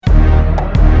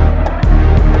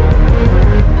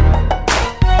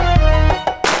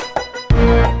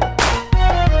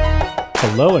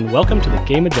Hello and welcome to the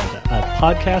Game Agenda, a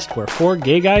podcast where four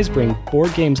gay guys bring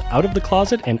board games out of the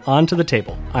closet and onto the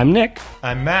table. I'm Nick.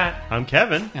 I'm Matt. I'm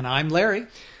Kevin. And I'm Larry.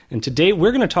 And today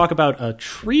we're going to talk about a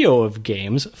trio of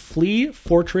games, Flee,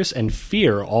 Fortress, and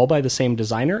Fear, all by the same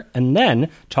designer, and then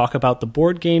talk about the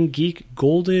BoardGameGeek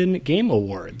Golden Game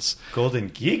Awards. Golden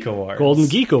Geek Awards. Golden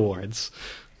Geek Awards.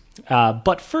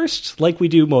 But first, like we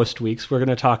do most weeks, we're going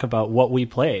to talk about what we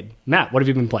played. Matt, what have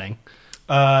you been playing?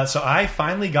 So I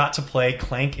finally got to play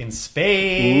Clank in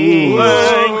Space. Ooh.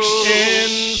 Clank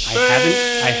in Space.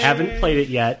 I haven't played it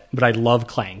yet, but I love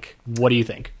Clank. What do you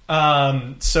think?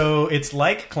 So it's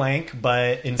like Clank,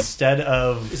 but instead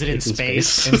of... Is it in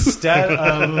space? Instead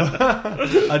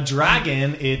of a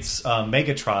dragon, it's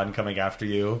Megatron coming after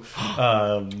you.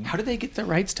 How did they get the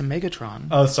rights to Megatron?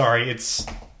 Oh, sorry, it's...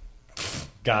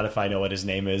 God, if I know what his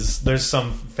name is. There's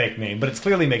some fake name, but it's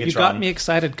clearly Megatron. You got me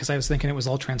excited because I was thinking it was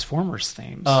all Transformers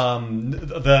themes.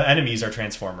 The enemies are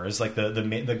Transformers. Like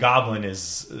the Goblin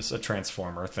is a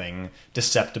Transformer thing,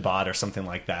 Deceptibot or something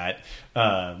like that.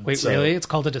 Wait, really? It's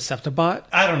called a Deceptibot?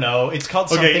 I don't know. It's called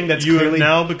something that's you clearly... have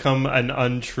now become an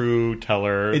untrue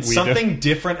teller. It's something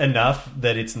different enough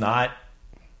that it's not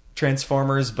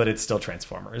Transformers, but it's still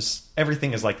Transformers.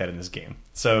 Everything is like that in this game.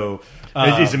 So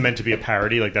is it meant to be a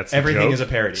parody? Like that's the everything joke? is a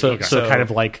parody. So kind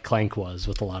of like Clank was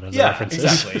with a lot of the yeah, references.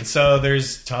 exactly. So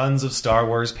there's tons of Star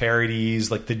Wars parodies,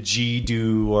 like the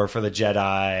G-Do or for the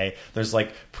Jedi. There's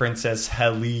like Princess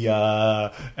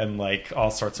Helia and like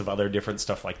all sorts of other different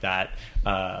stuff like that.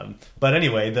 But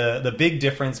anyway, the big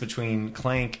difference between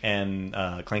Clank and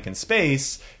Clank in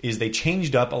Space is they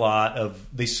smoothed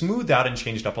out and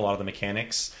changed up a lot of the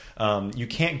mechanics. You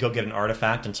can't go get an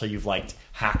artifact until you've like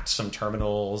hacked some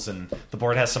terminals, and the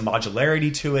board has some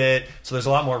modularity to it, so there's a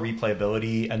lot more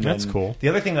replayability. And that's then cool. The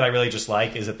other thing that I really just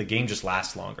like is that the game just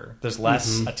lasts longer. There's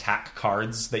less attack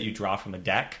cards that you draw from a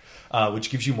deck, which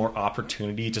gives you more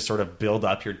opportunity to sort of build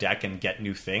up your deck and get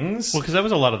new things. Well, because that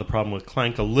was a lot of the problem with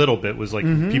Clank. A little bit was like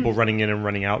people running in and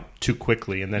running out too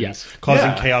quickly, and then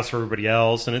causing chaos for everybody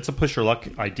else. And it's a push your luck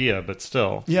idea, but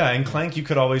still. Yeah, in Clank you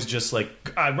could always just like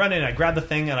I run in, I grab the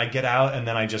thing, and I get out, and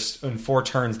then I just in 4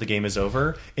 turns the game is over.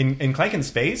 In Clank in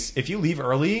Space, if you leave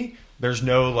early, there's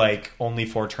no like only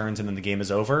 4 turns and then the game is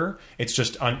over. It's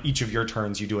just on each of your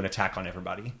turns you do an attack on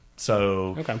everybody.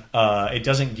 So it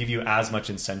doesn't give you as much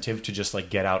incentive to just like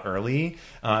get out early.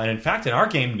 And in fact, in our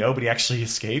game, nobody actually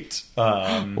escaped.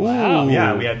 Wow.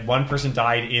 Yeah, we had one person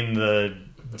died in the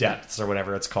depths or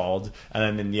whatever it's called,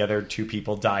 and then the other 2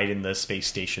 people died in the space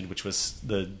station, which was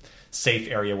the safe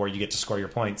area where you get to score your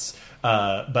points.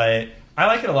 But I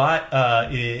like it a lot.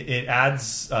 It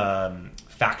adds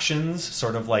factions,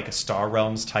 sort of like a Star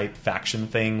Realms type faction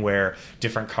thing where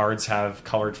different cards have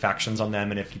colored factions on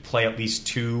them, and if you play at least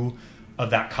 2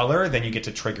 of that color, then you get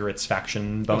to trigger its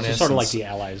faction bonus. It's sort of like the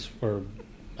Allies or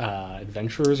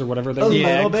adventurers or whatever they're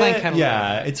little called. bit.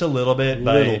 Yeah, it's a little bit,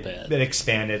 but bit. It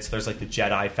expanded. So there's like the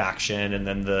Jedi faction, and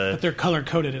then But they're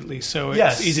color-coded at least, so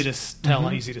it's easy to tell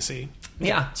and easy to see.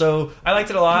 Yeah, so I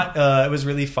liked it a lot. It was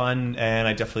really fun, and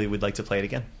I definitely would like to play it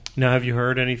again. Now, have you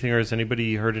heard anything, or has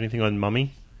anybody heard anything on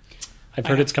Mummy? I've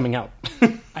heard it's coming out.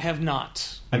 I have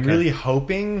not. I'm really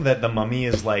hoping that the Mummy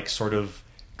is like sort of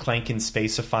Clank in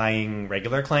Space-ifying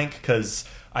regular Clank, because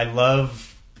I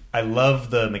love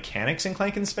the mechanics in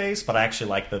Clank in Space, but I actually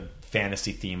like the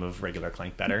fantasy theme of regular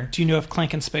Clank better. Do you know if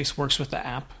Clank in Space works with the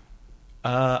app?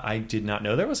 I did not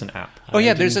know there was an app. Oh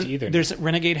yeah, there's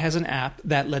Renegade has an app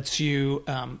that lets you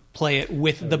play it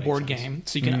with the board game.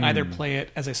 So you can either play it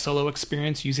as a solo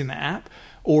experience using the app,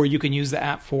 or you can use the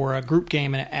app for a group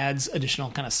game, and it adds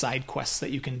additional kind of side quests that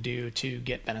you can do to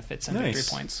get benefits and victory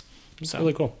points. So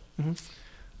really cool.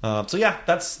 So yeah,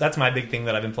 that's my big thing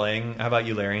that I've been playing. How about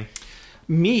you, Larry?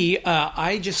 Me,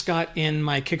 I just got in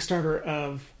my Kickstarter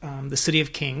of the City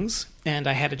of Kings, and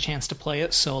I had a chance to play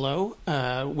it solo.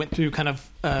 Went through kind of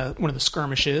one of the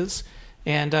skirmishes,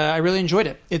 and I really enjoyed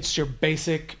it. It's your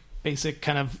basic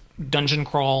kind of dungeon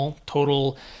crawl,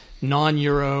 total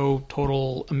non-Euro,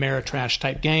 total Ameritrash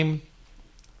type game.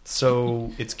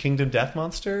 So it's Kingdom Death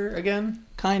Monster again?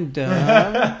 Kind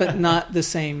of, but not the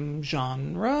same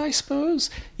genre, I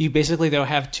suppose. You basically, though,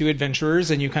 have 2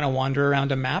 adventurers, and you kind of wander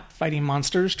around a map fighting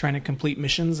monsters, trying to complete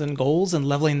missions and goals, and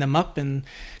leveling them up, and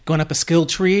going up a skill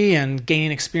tree, and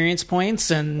gaining experience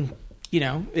points, and, you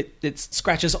know, it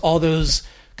scratches all those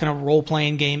kind of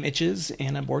role-playing game itches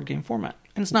in a board game format.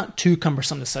 And it's not too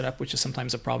cumbersome to set up, which is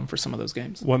sometimes a problem for some of those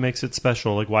games. What makes it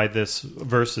special? Like, why this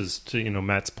versus, to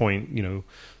Matt's point,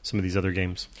 some of these other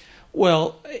games?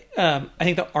 Well, I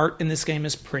think the art in this game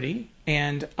is pretty,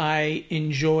 and I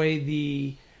enjoy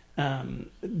the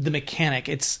mechanic.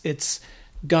 It's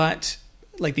got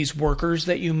like these workers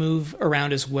that you move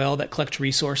around as well that collect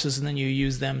resources, and then you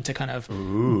use them to kind of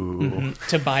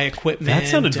to buy equipment. That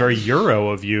sounded very Euro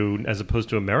of you as opposed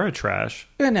to Ameritrash.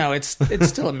 No, it's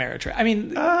still Ameritrash. I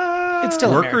mean, it's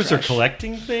still workers Ameritrash. are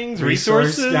collecting things,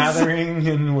 Resource resources. gathering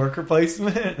and worker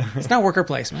placement. It's not worker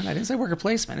placement. I didn't say worker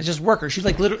placement. It's just workers. She's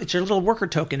like it's your little worker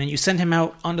token, and you send him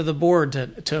out onto the board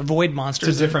to avoid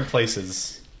monsters. To different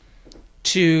places.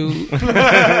 No,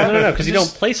 because you don't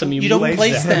place them. You don't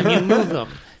place them. You move them.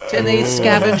 And they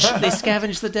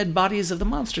scavenge the dead bodies of the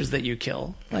monsters that you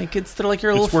kill. Like they're like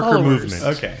your little worker followers.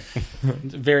 movement. Okay.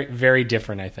 Very, very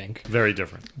different, I think. Very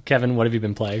different. Kevin, what have you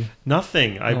been playing?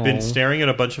 Nothing. I've been staring at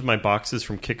a bunch of my boxes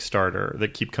from Kickstarter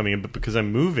that keep coming in, but because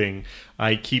I'm moving,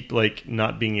 I keep like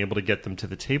not being able to get them to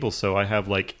the table. So I have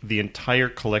like the entire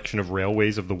collection of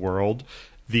Railways of the World,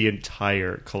 the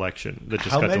entire collection that just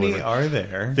got delivered. How many are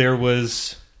there? There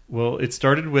was. Well, it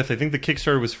started with, I think the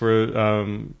Kickstarter was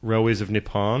for Railways of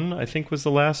Nippon, I think was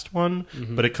the last one.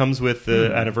 Mm-hmm. But it comes with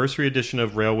the anniversary edition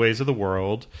of Railways of the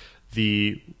World,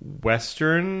 the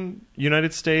Western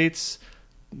United States,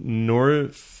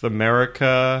 North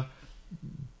America,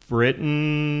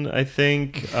 Britain, I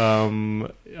think.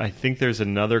 I think there's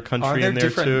another country in there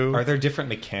too. Are there different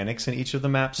mechanics in each of the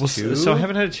maps too? So I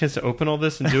haven't had a chance to open all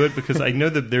this and do it because I know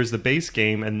that there's the base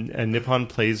game and Nippon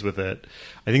plays with it.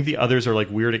 I think the others are like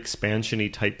weird expansion-y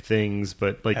type things,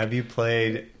 but like... Have you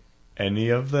played any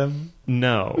of them?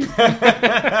 No. We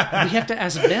have to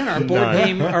ask Ben, our board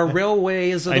game, our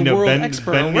Railways of the World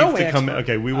expert. Ben needs to come.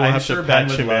 Okay, we will have to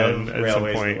patch him in at some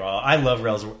point. I love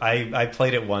Rails. I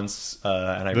played it once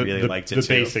and I really liked it too. The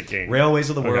basic game. Railways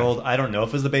of the World. I don't know if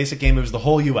it was the basic game. It was the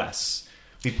whole U.S.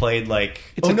 We played like...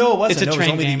 It's a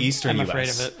train only game. the Eastern I'm U.S. afraid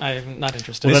of it. I'm not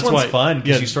interested. Well, this one's fun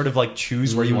because you sort of like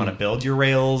choose where you want to build your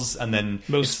rails, and then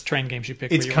most train games you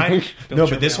pick. It's kind of no,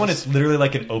 but this one it's literally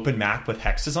like an open map with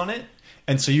hexes on it,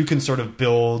 and so you can sort of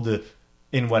build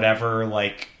in whatever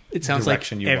like it sounds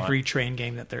direction like you every want. train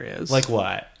game that there is. Like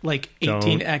what? Like Don't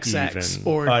 18XX even.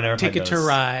 or Ticket to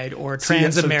Ride or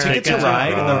Transamerica. Ticket to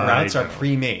Ride, and the Right. routes are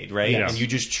pre-made, right? Yes. And you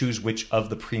just choose which of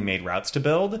the pre-made routes to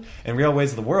build. And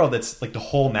Railways of the World, it's like the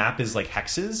whole map is like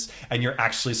hexes, and you're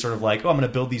actually sort of like, oh, I'm going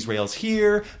to build these rails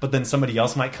here, but then somebody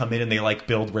else might come in and they like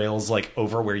build rails like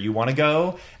over where you want to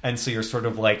go, and so you're sort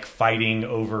of like fighting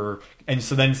over. And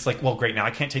so then it's like, well, great, now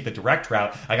I can't take the direct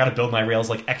route. I got to build my rails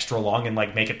like extra long and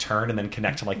like make a turn and then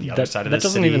connect to like the other side of the city. That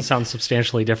doesn't even sound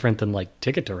substantially different than like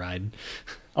Ticket to Ride,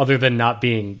 other than not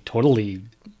being totally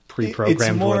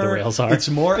pre-programmed where the rails are. It's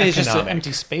more It's just economic.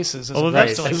 empty spaces. As Although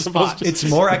opposed that's- to it's like spots. It's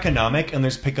more economic, and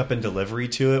there's pickup and delivery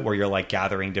to it, where you're like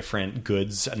gathering different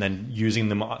goods and then using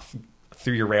them off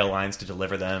through your rail lines to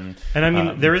deliver them. And I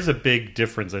mean, there is a big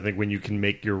difference, I think, when you can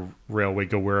make your railway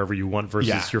go wherever you want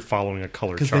versus you're following a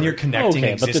color chart. Because then you're connecting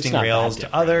Okay, but it's existing not that rails to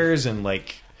different. others, and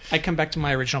like I come back to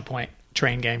my original point.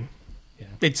 Train game. Yeah.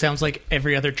 It sounds like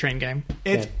every other train game.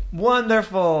 it's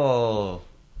wonderful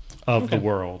of the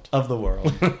world. of the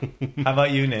world. How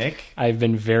about you, Nick? I've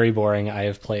been very boring. I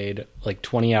have played like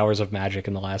 20 hours of Magic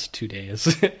in the last 2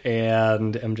 days,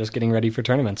 and I'm just getting ready for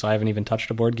tournaments. So I haven't even touched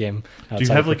a board game. Do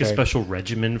you have like a special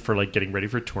regimen for like getting ready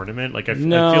for a tournament? Like I feel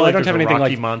No, like I don't there's have a anything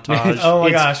Rocky like montage. Oh my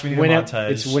It's gosh, we need a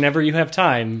montage. It's whenever you have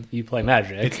time, you play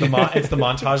Magic. It's the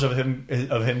montage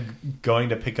of him going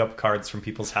to pick up cards from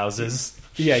people's houses.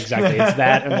 Yeah, exactly. It's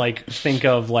that, and like think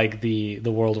of like the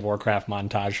World of Warcraft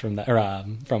montage from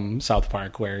from South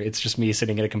Park, where it's just me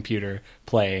sitting at a computer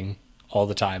playing all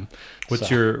the time. What's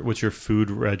your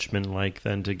food regimen like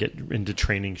then to get into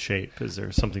training shape? Is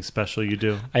there something special you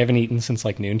do? I haven't eaten since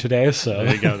like noon today, so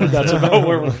There you go. that's about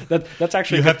where that's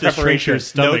actually You a have good to shrink preparation. your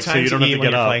stomach so you don't have to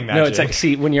get up. No, it's like,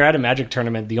 see, when you're at a Magic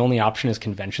tournament, the only option is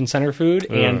convention center food,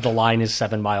 and the line is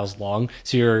 7 miles long,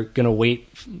 so you're going to wait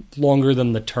longer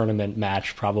than the tournament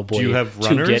match, probably. Do you have to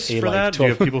runners get for that? Do you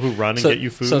have people who run and get you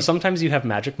food? So sometimes you have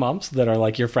Magic moms that are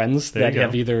like your friends There you that go.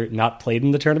 have either not played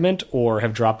in the tournament or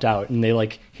have dropped out, and they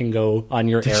like can go on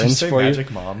your Did you errands say for Magic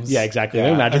you. moms? Yeah, exactly. Yeah.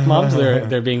 They're Magic moms.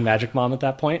 They're being Magic mom at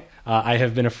that point. I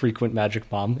have been a frequent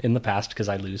Magic mom in the past because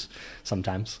I lose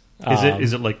sometimes.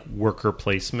 Is it like worker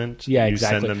placement? Yeah, you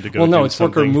exactly. send them to go. Well, no, do it's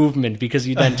worker something? movement because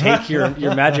you then take your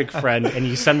Magic friend and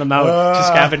you send them out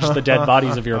to scavenge the dead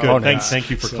bodies of your Good. opponents.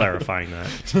 Thank you for clarifying that.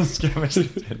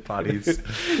 Scavenge the dead bodies.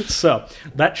 So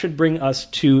that should bring us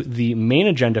to the main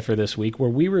agenda for this week, where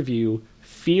we review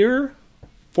Fear,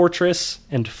 Fortress,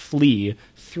 and Flee,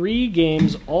 3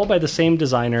 games all by the same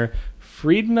designer,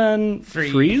 Friedman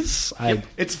Freeze.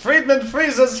 It's Friedman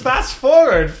Freeze's Fast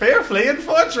Forward, Fear, Flee, and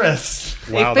Fortress.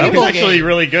 Wow, A that was Fable actually game.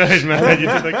 really good, man. You did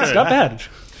that It's good. not bad.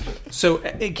 So,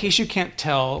 in case you can't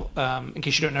tell, in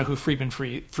case you don't know who Friedman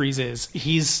Freeze is,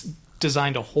 he's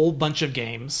designed a whole bunch of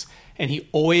games, and he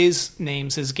always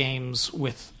names his games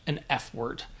with an F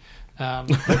word.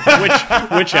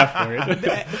 Which F word?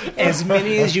 As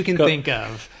many as you can think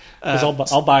of.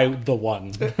 'Cause I'll buy the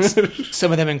one.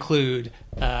 Some of them include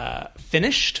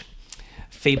Finished,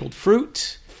 Fabled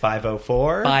Fruit,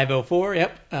 504. 504,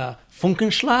 yep,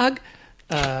 Funkenschlag,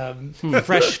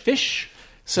 Fresh Fish.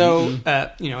 So,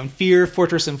 and Fear,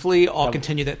 Fortress, and Flee all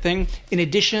continue that thing. In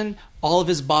addition, all of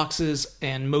his boxes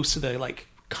and most of the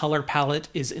color palette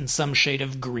is in some shade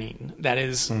of green. That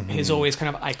is his always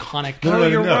kind of iconic. No,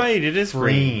 you're right. It is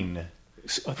green.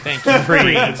 Oh, thank you.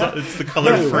 Green. It's the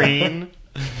color green.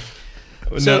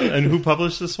 So, and who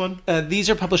published this one? These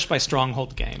are published by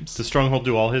Stronghold Games. Does Stronghold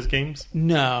do all his games?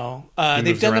 No, they've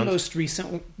moves done around? the most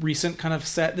recent kind of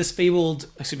set. This fabled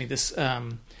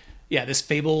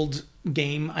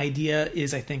game idea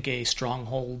is, I think, a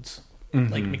Stronghold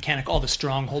mechanic. All the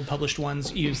Stronghold published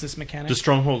ones use this mechanic. Does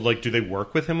Stronghold do they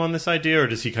work with him on this idea, or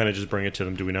does he kind of just bring it to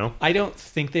them? Do we know? I don't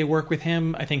think they work with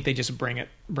him. I think they just bring it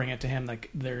to him.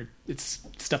 It's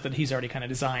stuff that he's already kind of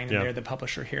designed, and they're the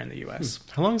publisher here in the U.S.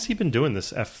 How long has he been doing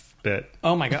this F bit?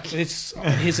 Oh my god, it's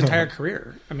his entire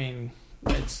career. I mean,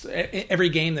 it's every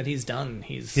game that he's done.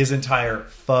 His entire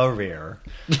career.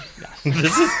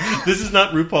 This is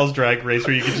not RuPaul's Drag Race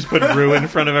where you can just put Ru in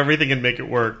front of everything and make it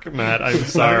work, Matt. I'm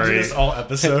sorry. This all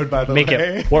episode, by the Make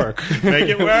way. it work. Make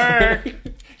it work.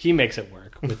 He makes it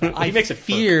work. I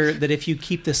fear that if you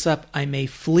keep this up, I may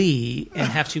flee and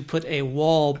have to put a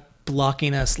wall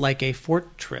blocking us like a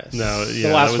fortress. No, yeah,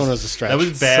 The last one was a stretch. That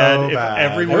was bad. So if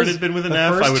bad. every word had been with an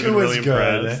F, I would have been really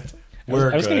impressed.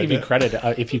 I was going to give you credit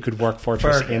if you could work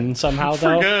Fortress in somehow,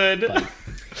 though. For good.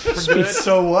 But,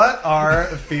 So what are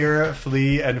Fear,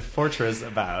 Flee, and Fortress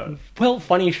about? well,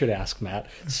 funny you should ask, Matt.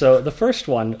 So the first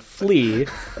one, Flee,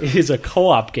 is a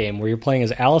co-op game where you're playing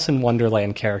as Alice in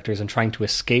Wonderland characters and trying to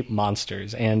escape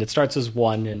monsters. And it starts as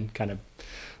one and kind of...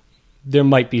 There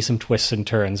might be some twists and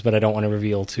turns, but I don't want to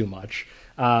reveal too much.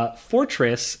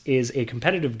 Fortress is a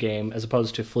competitive game as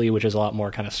opposed to Flee, which is a lot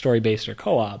more kind of story-based or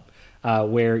co-op,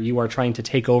 where you are trying to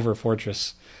take over the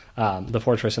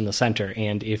fortress in the center.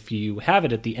 And if you have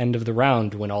it at the end of the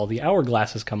round when all the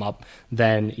hourglasses come up,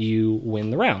 then you win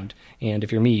the round. And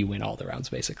if you're me, you win all the rounds,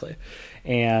 basically.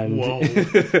 And Whoa.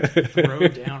 Throw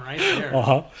down right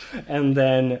there. And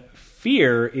then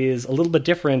Fear is a little bit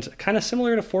different, kind of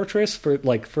similar to Fortress, for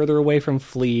further away from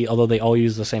Flee, although they all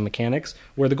use the same mechanics,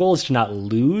 where the goal is to not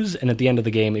lose, and at the end of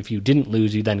the game, if you didn't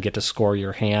lose, you then get to score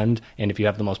your hand, and if you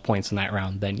have the most points in that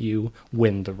round, then you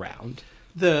win the round.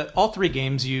 All three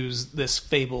games use this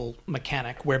Fable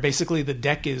mechanic, where basically the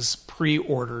deck is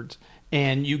pre-ordered,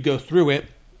 and you go through it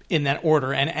in that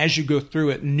order, and as you go through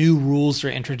it, new rules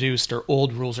are introduced, or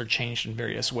old rules are changed in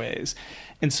various ways.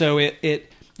 And so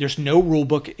there's no rule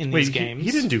book in these games. He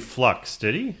didn't do Flux,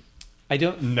 did he? I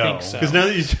don't think so. Because now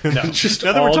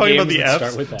that we're talking about the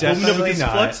Fs, Definitely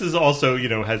not. Flux is also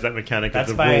has that mechanic of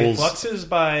the rules. Flux is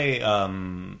by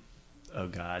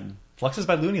Flux is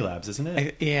by Looney Labs, isn't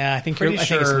it? I think Pretty I think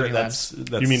sure it's Looney that's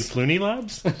You mean Flooney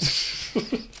Labs?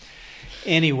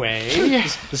 Anyway,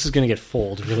 this is going to get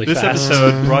fold really This fast.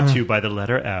 episode brought to you by the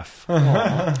letter F.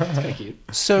 Thank you.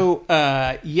 So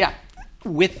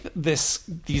with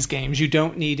these games, you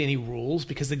don't need any rules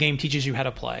because the game teaches you how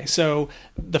to play. So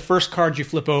the first card you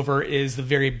flip over is the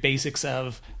very basics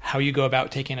of how you go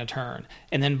about taking a turn,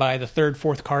 and then by the third,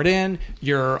 fourth card in,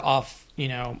 you're off,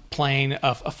 playing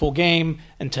a full game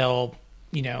until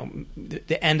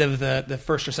the end of the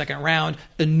first or second round.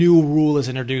 A new rule is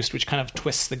introduced, which kind of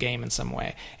twists the game in some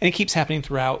way, and it keeps happening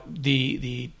throughout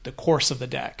the course of the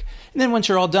deck. And then once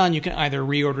you're all done, you can either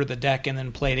reorder the deck and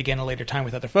then play it again a later time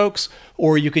with other folks,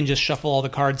 or you can just shuffle all the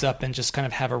cards up and just kind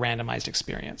of have a randomized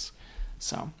experience.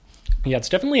 So Yeah, it's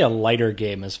definitely a lighter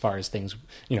game as far as things,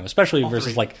 especially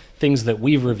versus things that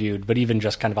we've reviewed, but even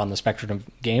just kind of on the spectrum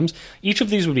of games. Each of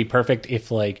these would be perfect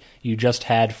if you just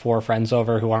had 4 friends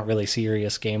over who aren't really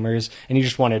serious gamers and you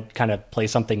just want to kind of play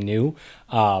something new.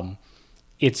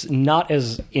 It's not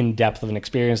as in-depth of an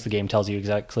experience. The game tells you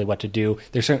exactly what to do.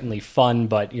 They're certainly fun,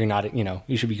 but you're not,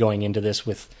 you should be going into this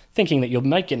with thinking that you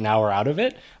might get an hour out of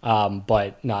it,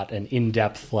 but not an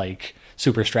in-depth,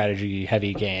 super strategy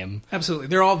heavy game. Absolutely.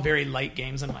 They're all very light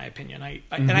games in my opinion.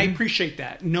 And I appreciate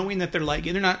that. Knowing that they're light,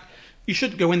 you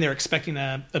should go in there expecting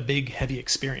a big heavy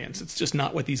experience. It's just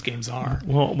not what these games are.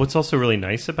 Well, what's also really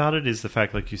nice about it is the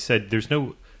fact, like you said, there's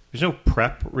no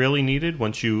prep really needed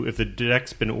if the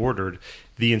deck's been ordered.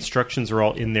 the instructions are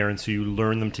all in there, and so you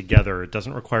learn them together. It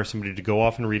doesn't require somebody to go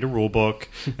off and read a rule book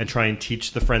and try and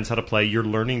teach the friends how to play. You're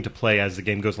learning to play as the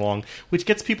game goes along, which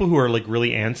gets people who are like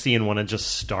really antsy and want to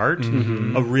just start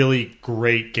a really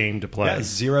great game to play. Yeah,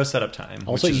 0 setup time.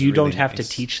 Also, which is you don't really have nice.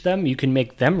 to teach them. You can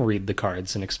make them read the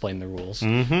cards and explain the rules.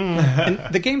 And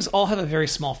the games all have a very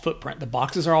small footprint. The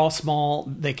boxes are all small.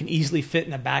 They can easily fit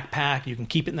in a backpack. You can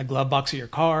keep it in the glove box of your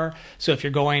car. So if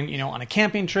you're going, on a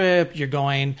camping trip, you're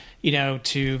going,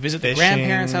 to visit the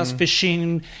grandparents' house,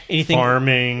 fishing, anything.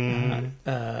 Farming,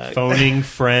 phoning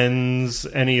friends,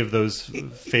 any of those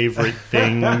favorite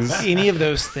things. Any of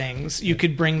those things, you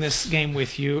could bring this game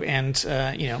with you and,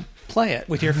 play it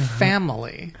with your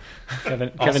family.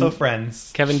 Also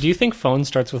friends. Kevin, do you think phone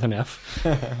starts with an F?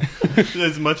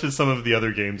 As much as some of the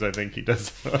other games, I think he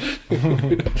does.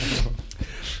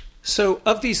 So,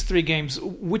 of these 3 games,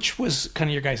 which was kind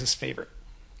of your guys' favorite?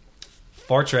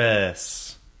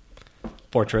 Fortress.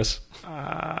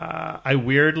 I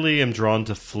weirdly am drawn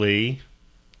to Flee.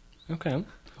 Okay.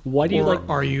 Why do you Or like...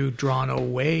 are you drawn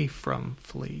away from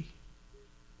Flea?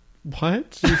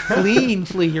 What? Fleeing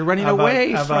Flea, you're running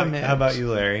away from it. How about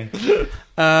you, Larry?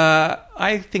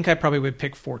 I think I probably would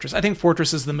pick Fortress. I think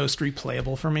Fortress is the most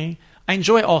replayable for me. I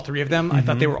enjoy all 3 of them. I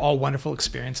thought they were all wonderful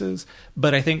experiences.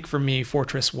 But I think for me,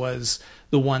 Fortress was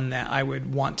the one that I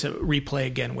would want to replay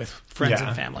again with friends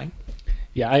and family.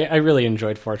 Yeah, I really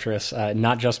enjoyed Fortress,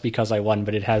 not just because I won,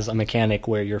 but it has a mechanic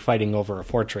where you're fighting over a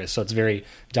fortress, so it's very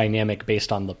dynamic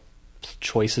based on the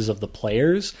choices of the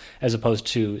players, as opposed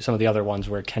to some of the other ones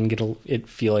where it can get it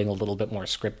feeling a little bit more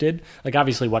scripted. Like,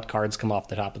 obviously, what cards come off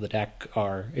the top of the deck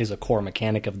is a core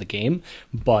mechanic of the game,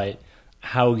 but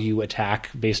how you attack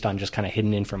based on just kind of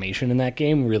hidden information in that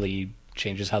game really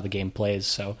changes how the game plays.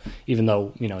 So even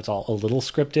though it's all a little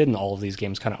scripted, and all of these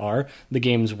games kind of are, the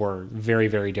games were very,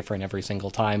 very different every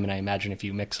single time. And I imagine if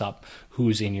you mix up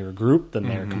who's in your group, then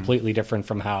they're completely different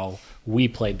from how we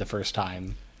played the first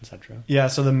time, etc. Yeah,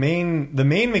 so the main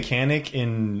mechanic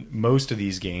in most of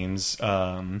these games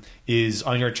is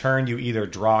on your turn you either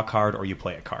draw a card or you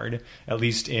play a card. At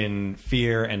least in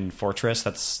Fear and Fortress,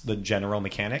 that's the general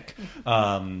mechanic.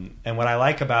 And what I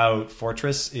like about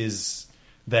Fortress is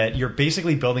that you're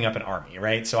basically building up an army,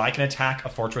 right? So I can attack a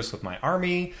fortress with my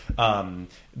army.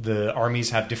 The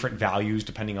armies have different values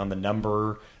depending on the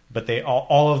number, but they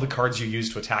all of the cards you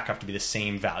use to attack have to be the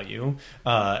same value.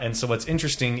 And so what's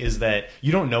interesting is that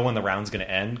you don't know when the round's going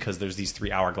to end because there's these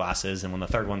 3 hourglasses, and when the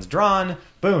third one's drawn,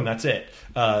 boom, that's it.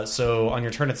 So on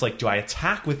your turn, it's like, do I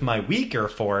attack with my weaker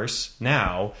force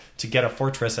now to get a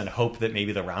fortress and hope that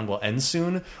maybe the round will end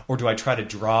soon, or do I try to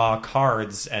draw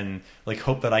cards and like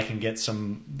hope that I can get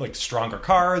some like stronger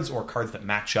cards or cards that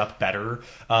match up better?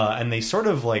 And they sort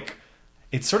of like,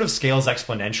 it sort of scales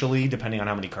exponentially depending on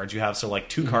how many cards you have. So like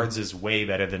 2 cards is way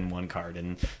better than 1 card,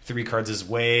 and 3 cards is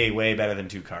way, way better than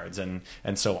 2 cards, and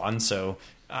so on. So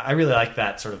I really like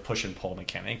that sort of push and pull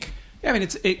mechanic. Yeah, I mean,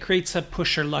 it creates a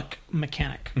push or luck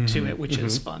mechanic to it, which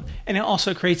is fun. And it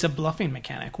also creates a bluffing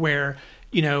mechanic where,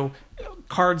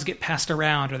 cards get passed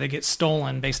around or they get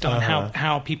stolen based on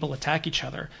how people attack each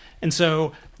other. And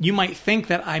so you might think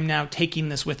that I'm now taking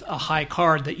this with a high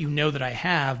card that that I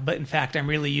have, but in fact I'm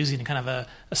really using kind of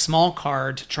a small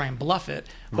card to try and bluff it,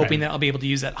 hoping that I'll be able to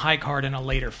use that high card in a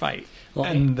later fight. Well,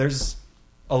 and there's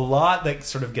a lot that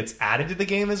sort of gets added to the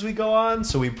game as we go on,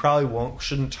 so we probably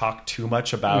shouldn't talk too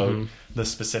much about the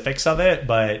specifics of it,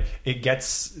 but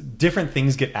different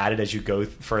things get added as you go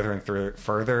further and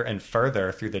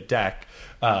further through the deck,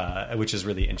 which is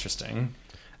really interesting.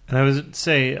 And I would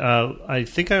say, I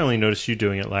think I only noticed you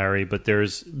doing it, Larry, but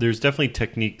there's definitely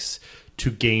techniques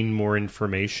to gain more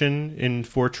information in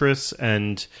Fortress,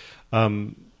 and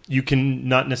you can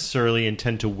not necessarily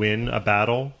intend to win a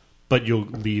battle, but you'll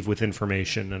leave with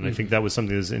information, and I think that was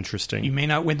something that was interesting. You may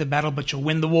not win the battle, but you'll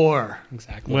win the war.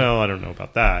 Exactly. Well, I don't know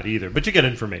about that either, but you get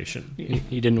information.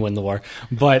 You didn't win the war.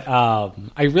 But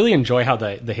I really enjoy how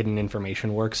the hidden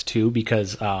information works, too,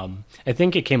 because I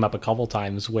think it came up a couple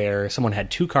times where someone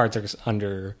had 2 cards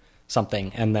under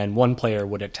something, and then one player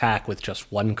would attack with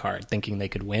just 1 card, thinking they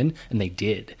could win, and they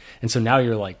did. And so now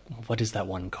you're like, what is that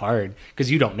 1 card? Because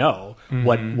you don't know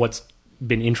what's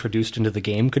been introduced into the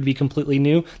game could be completely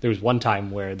new. There was one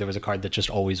time where there was a card that just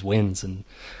always wins, and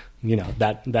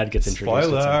that gets introduced.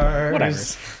 Spoilers. Whatever.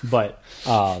 But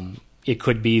it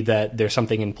could be that there's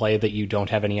something in play that you don't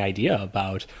have any idea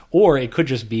about, or it could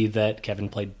just be that Kevin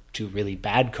played 2 really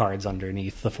bad cards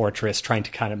underneath the fortress, trying to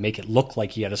kind of make it look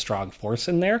like he had a strong force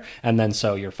in there, and then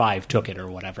so your 5 took it or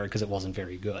whatever because it wasn't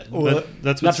very good. Well,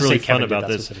 that's what's really fun about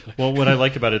this. Well, what I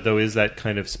like about it though is that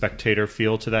kind of spectator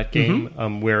feel to that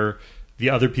game, where the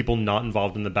other people not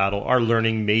involved in the battle are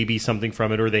learning maybe something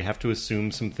from it, or they have to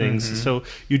assume some things. So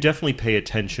you definitely pay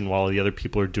attention while the other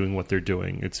people are doing what they're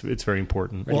doing. It's very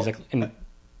important. Right, exactly. And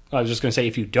I was just going to say,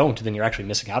 if you don't, then you're actually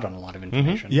missing out on a lot of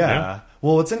information. Yeah.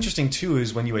 Well, what's interesting, too,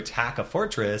 is when you attack a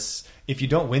fortress, if you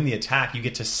don't win the attack, you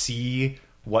get to see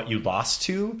what you lost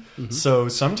to. So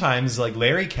sometimes, like,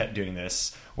 Larry kept doing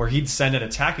this, where he'd send an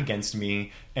attack against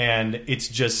me, and it's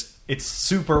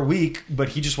super weak, but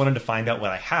he just wanted to find out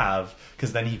what I have,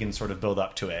 because then he can sort of build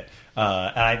up to it.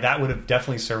 That would have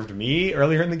definitely served me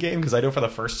earlier in the game, because I know for the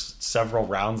first several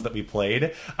rounds that we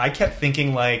played, I kept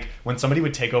thinking, like, when somebody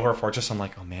would take over a fortress, I'm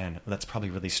like, oh man, that's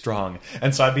probably really strong.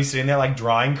 And so I'd be sitting there, like,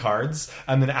 drawing cards,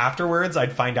 and then afterwards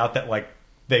I'd find out that, like,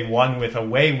 they won with a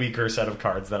way weaker set of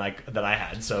cards than I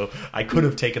had, so I could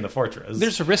have taken the fortress.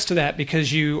 There's a risk to that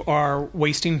because you are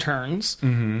wasting turns,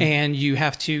 and you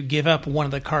have to give up one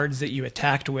of the cards that you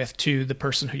attacked with to the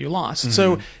person who you lost.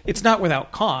 So it's not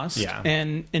without cost. Yeah.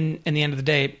 And in the end of the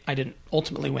day, I didn't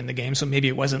ultimately win the game, so maybe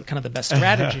it wasn't kind of the best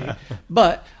strategy.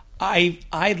 But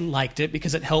I liked it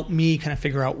because it helped me kind of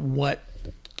figure out what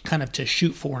kind of to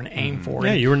shoot for and aim for.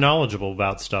 Yeah, you were knowledgeable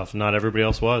about stuff. Not everybody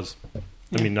else was.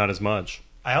 I mean, not as much.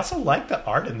 I also like the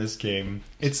art in this game.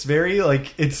 It's very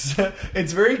it's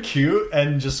very cute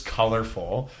and just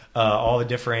colorful. All the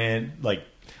different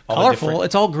Colorful.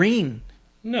 It's all green.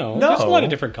 No, there's a lot of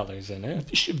different colors in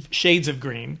it. Shades of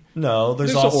green. No,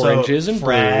 there's also oranges and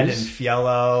red blues. and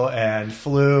yellow and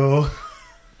flu.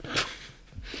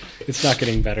 It's not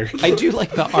getting better. I do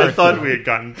like the art. I thought we had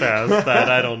gotten past that.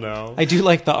 I don't know. I do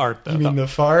like the art, though. You mean the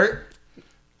fart?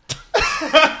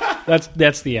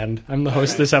 That's the end. I'm the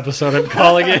host of this episode. I'm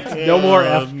calling it. No more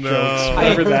F jokes.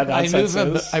 Whatever that nonsense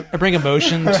is. I bring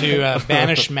emotion to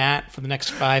banish Matt for the next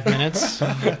 5 minutes.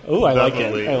 Oh, I like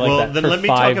it. I like well, that. then For let me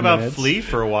 5 talk about minutes. Flea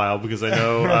for a while, because I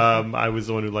know I was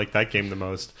the one who liked that game the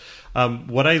most.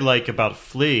 What I like about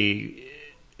Flea,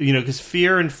 because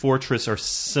Fear and Fortress are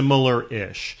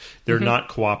similar-ish. They're not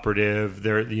cooperative.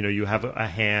 They're you have a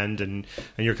hand and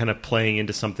you're kind of playing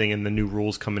into something, and the new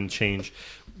rules come and change.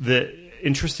 The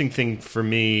interesting thing for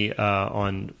me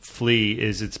on Flea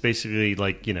is it's basically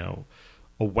like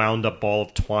a wound up ball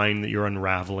of twine that you're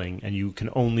unraveling, and you can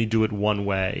only do it one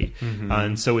way.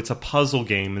 And so it's a puzzle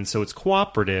game, and so it's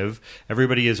cooperative.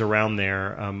 Everybody is around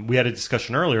there. We had a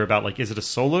discussion earlier about is it a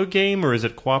solo game or is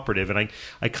it cooperative? And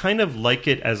I kind of like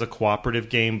it as a cooperative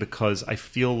game because I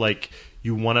feel like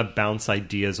you want to bounce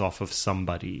ideas off of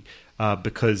somebody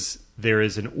because there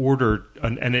is an order,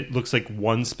 and it looks like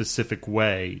one specific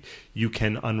way you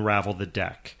can unravel the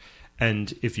deck.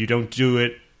 And if you don't do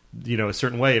it a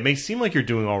certain way, it may seem like you're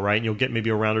doing all right, and you'll get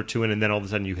maybe a round or two in, and then all of a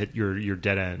sudden you hit your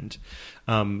dead end.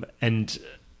 And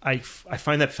I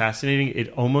find that fascinating.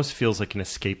 It almost feels like an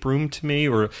escape room to me,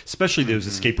 or especially those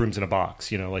escape rooms in a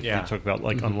box, you talk about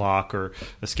Unlock or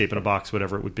Escape in a Box,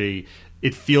 whatever it would be.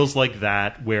 It feels like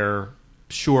that, where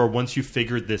sure, once you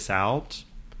figured this out,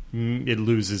 it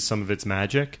loses some of its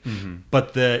magic,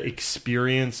 but the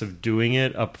experience of doing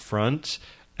it up front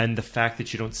and the fact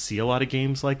that you don't see a lot of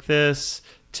games like this,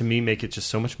 to me, make it just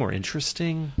so much more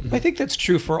interesting. I think that's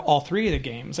true for all three of the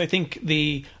games. I think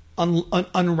the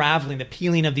unraveling, the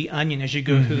peeling of the onion as you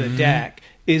go through the deck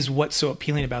is what's so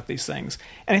appealing about these things.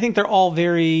 And I think they're all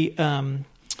very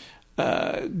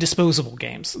disposable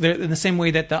games. They're in the same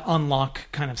way that the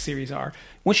Unlock kind of series are.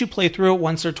 Once you play through it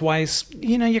once or twice,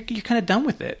 you're kind of done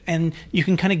with it, and you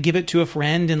can kind of give it to a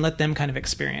friend and let them kind of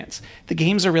experience. The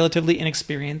games are relatively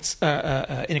inexpensive.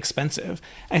 I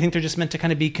think they're just meant to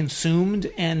kind of be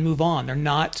consumed and move on. They're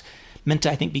not meant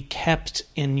to, I think, be kept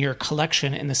in your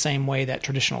collection in the same way that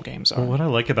traditional games are. Well, what I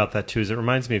like about that, too, is it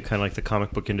reminds me of kind of like the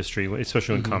comic book industry,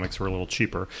 especially when comics were a little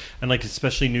cheaper. And,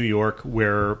 especially New York,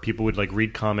 where people would,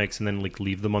 read comics and then,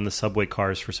 leave them on the subway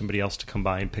cars for somebody else to come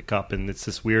by and pick up. And it's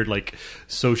this weird,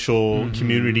 social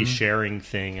community sharing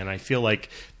thing. And I feel like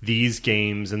these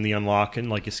games and the Unlock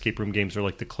and, escape room games are,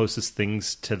 the closest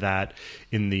things to that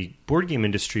in the board game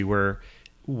industry, where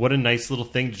what a nice little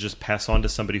thing to just pass on to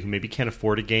somebody who maybe can't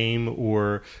afford a game,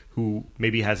 or who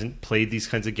maybe hasn't played these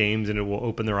kinds of games, and it will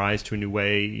open their eyes to a new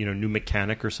way, new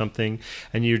mechanic or something.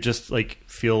 And you just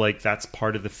feel like that's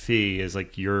part of the fee, is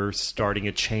you're starting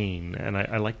a chain. And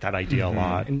I like that idea a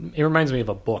lot. And it reminds me of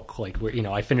a book, where,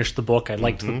 I finished the book, I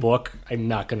liked the book, I'm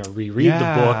not going to reread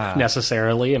the book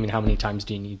necessarily. I mean, how many times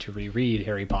do you need to reread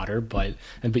Harry Potter? But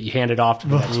you hand it off to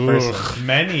the next person.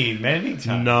 Many times.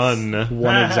 None.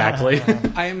 One exactly.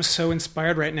 I am so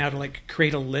inspired right now to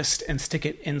create a list and stick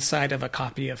it inside of a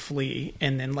copy of Flea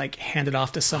and then like hand it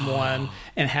off to someone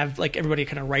and have like everybody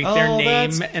kind of write their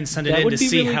name and send it that in would to be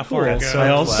see really how cool. far it That's goes. so I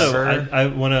also clever. I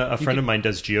want a friend of mine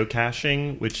does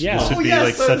geocaching, which Yeah. this would Oh, be yes,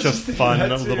 like I was such a just thinking fun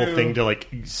that little too. thing to like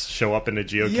show up in a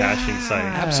geocaching site.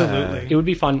 Absolutely. It would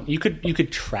be fun. You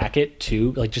could track it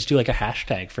too, like just do like a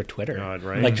hashtag for Twitter. God,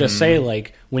 right? Like just say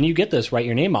like when you get this, write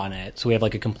your name on it, so we have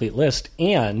like a complete list,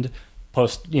 and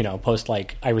post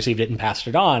like I received it and passed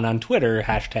it on Twitter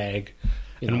hashtag.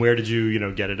 And where did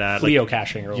you get it at? Fleo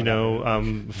caching or Gen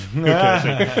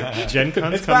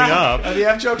Con's It's coming back. up. The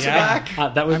F jokes Yeah. are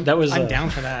back. that was I'm down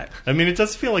for that. I mean, it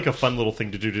does feel like a fun little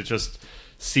thing to do to just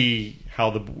see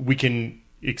how we can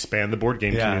expand the board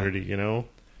game Yeah. community.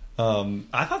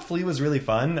 I thought Flea was really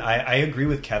fun. I agree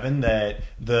with Kevin that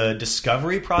the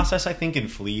discovery process, I think, in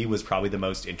Flea was probably the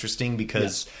most interesting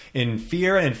because in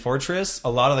Fear and in Fortress,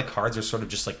 a lot of the cards are sort of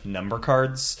just like number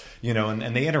cards,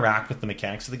 and they interact with the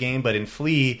mechanics of the game. But in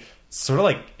Flea, sort of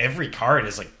like every card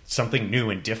is like something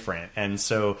new and different. And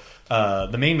so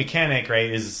the main mechanic, right,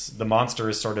 is the monster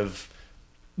is sort of...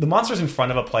 The monster's in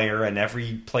front of a player, and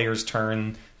every player's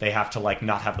turn, they have to like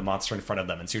not have the monster in front of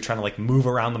them, and so you're trying to like move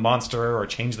around the monster or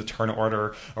change the turn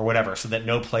order or whatever, so that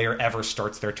no player ever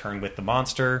starts their turn with the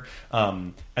monster.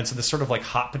 And so this sort of like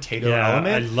hot potato I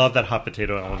element. love that hot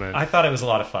potato element. I thought it was a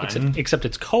lot of fun. except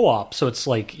it's co-op, so it's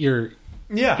like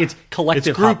Yeah. it's collective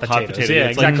It's group hot potatoes. potato. Yeah,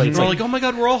 It's exactly. Like, It's we're like, like, oh my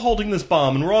god, we're all holding this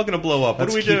bomb and we're all going to blow up.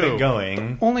 Let's what do we keep do? it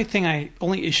going.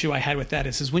 Only issue I had with that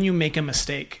is when you make a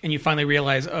mistake and you finally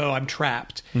realize, oh, I'm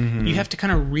trapped, you have to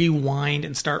kind of rewind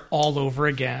and start all over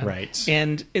again. Right.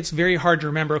 And it's very hard to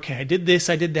remember, okay, I did this,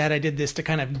 I did that, I did this, to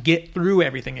kind of get through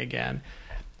everything again.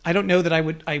 I don't know that I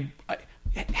would...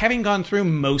 having gone through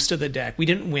most of the deck, we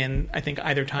didn't win, I think,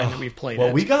 either time that we've played it.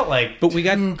 Well, we got like But we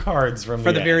got two cards from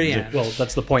for the end. very end. well,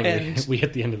 that's the point. And- We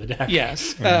hit the end of the deck.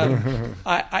 Yes.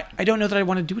 I don't know that I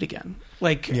want to do it again.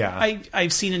 Like, Yeah.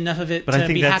 I've seen enough of it But to I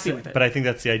think be that's happy with it. But I think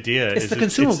that's the idea. It's the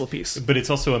consumable piece. But it's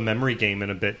also a memory game in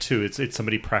a bit too. It's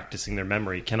somebody practicing their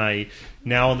memory. Can I,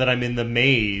 now that I'm in the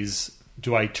maze,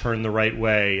 do I turn the right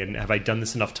way, and have I done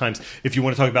this enough times? If you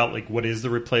want to talk about like what is the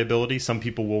replayability, some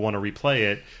people will want to replay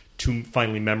it to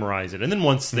finally memorize it, and then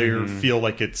once they feel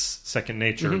like it's second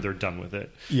nature, they're done with it.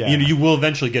 Yeah. You will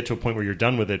eventually get to a point where you're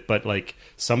done with it, but like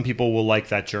some people will like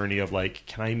that journey of like,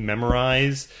 can I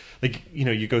memorize? Like,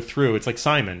 you go through. It's like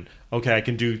Simon. Okay, I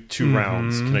can do 2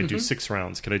 rounds. Can I do 6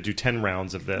 rounds? Can I do 10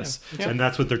 rounds of this? Yeah. And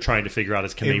that's what they're trying to figure out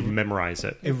is can they memorize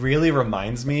it? It really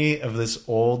reminds me of this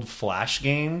old Flash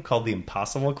game called the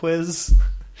Impossible Quiz,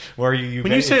 where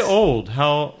When you say old,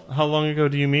 how long ago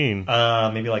do you mean?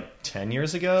 maybe like 10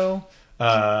 years ago.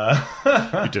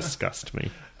 You disgust me.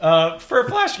 For a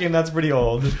Flash game, that's pretty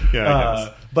old. Yeah, I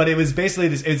guess. But it was basically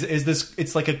this.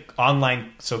 It's like an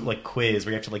online quiz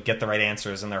where you have to like get the right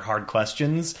answers, and they're hard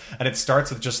questions. And it starts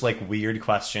with just like weird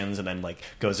questions, and then like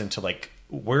goes into like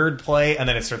word play, and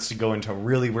then it starts to go into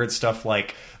really weird stuff.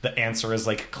 Like the answer is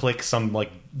like click some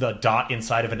like the dot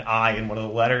inside of an I in one of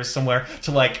the letters somewhere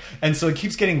to like, and so it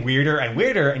keeps getting weirder and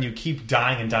weirder, and you keep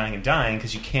dying and dying and dying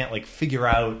because you can't like figure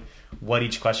out what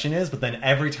each question is. But then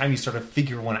every time you sort of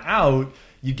figure one out,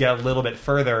 you get a little bit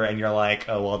further, and you're like,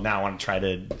 oh, well, now I want to try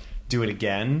to do it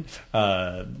again.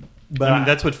 But I mean,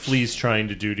 that's what Flea's trying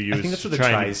to do to you. I think that's what it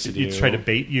tries to do. It's trying to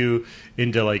bait you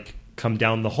into, like, come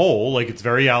down the hole. Like, it's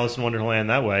very Alice in Wonderland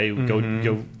that way. Go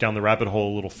down the rabbit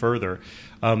hole a little further.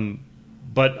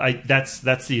 But that's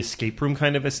the escape room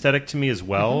kind of aesthetic to me as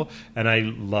well, and I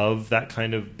love that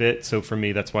kind of bit. So for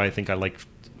me, that's why I think I like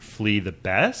Flea the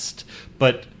best.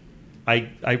 But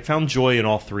I found joy in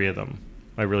all 3 of them.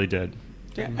 I really did.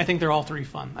 Yeah, I think they're all 3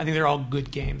 fun. I think they're all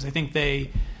good games. I think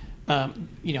they,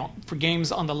 for games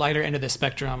on the lighter end of the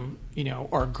spectrum,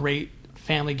 are great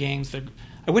family games.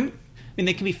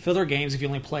 They can be filler games if you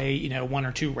only play, 1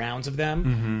 or 2 rounds of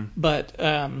them. But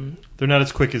they're not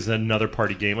as quick as another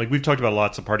party game. Like we've talked about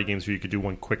lots of party games where you could do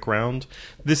one quick round.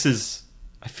 This is.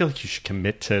 I feel like you should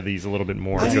commit to these a little bit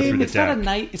more and go through the it's deck.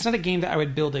 It's not a game that I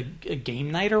would build a game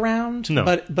night around. No.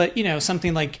 But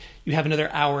something like you have another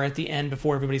hour at the end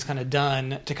before everybody's kind of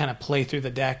done to kind of play through the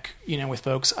deck, with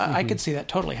folks. I could see that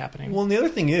totally happening. Well, and the other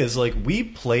thing is, like, we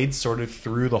played sort of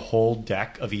through the whole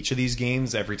deck of each of these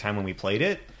games every time when we played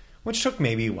it, which took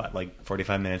maybe,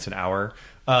 45 minutes, an hour.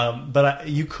 But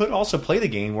you could also play the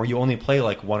game where you only play,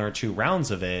 1 or 2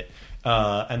 rounds of it,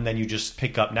 and then you just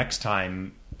pick up next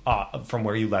time from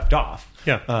where you left off.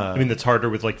 Yeah, I mean that's harder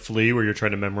with like Flea, where you're trying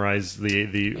to memorize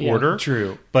the order.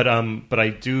 True, but I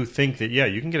do think that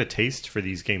you can get a taste for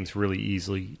these games really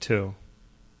easily too.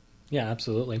 Yeah,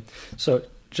 absolutely. So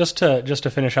just to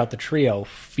finish out the trio,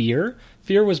 Fear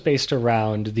was based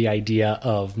around the idea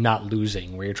of not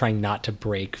losing, where you're trying not to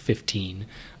break 15.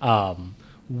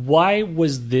 Why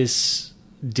was this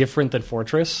different than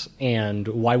Fortress, and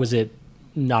why was it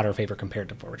not our favorite compared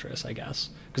to Fortress, I guess?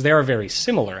 Because they are very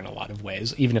similar in a lot of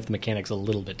ways, even if the mechanics a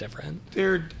little bit different.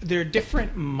 They're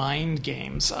different mind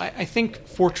games. I think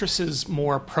Fortress is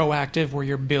more proactive, where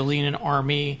you're building an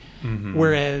army,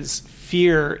 whereas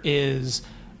Fear is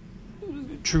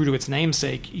true to its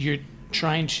namesake. You're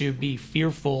trying to be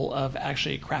fearful of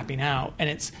actually crapping out, and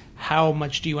it's how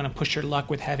much do you want to push your luck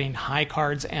with having high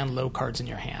cards and low cards in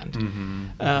your hand.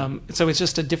 So it's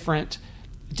just a different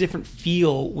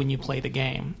feel when you play the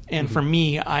game. And for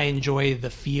me, I enjoy the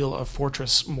feel of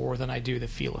Fortress more than I do the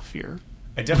feel of Fear.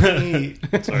 I definitely...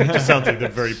 Sorry, it just sounds like a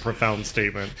very profound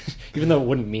statement. Even though it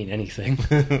wouldn't mean anything.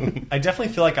 I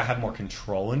definitely feel like I have more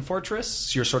control in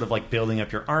Fortress. You're sort of like building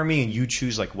up your army, and you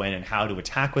choose like when and how to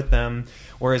attack with them.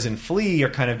 Whereas in Flee, you're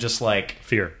kind of just like...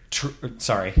 Fear.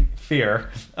 Fear.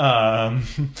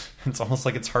 It's almost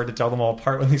like it's hard to tell them all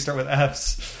apart when they start with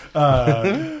Fs.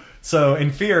 So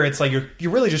in Fear, it's like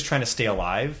you're really just trying to stay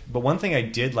alive. But one thing I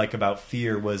did like about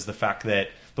Fear was the fact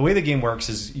that the way the game works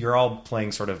is you're all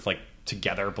playing sort of like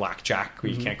together blackjack,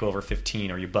 where you can't go over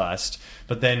 15 or you bust.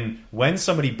 But then when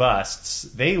somebody busts,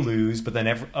 they lose. But then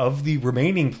of the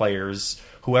remaining players,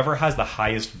 whoever has the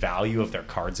highest value of their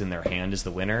cards in their hand is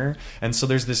the winner. And so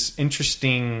there's this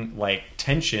interesting like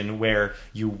tension where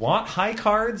you want high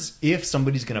cards if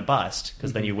somebody's going to bust,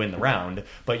 because then you win the round.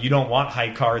 But you don't want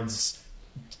high cards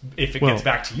if it gets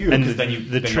back to you, because then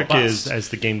the trick is, as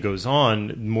the game goes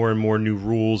on, more and more new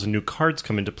rules and new cards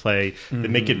come into play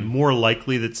that make it more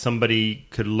likely that somebody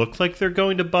could look like they're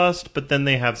going to bust, but then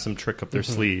they have some trick up their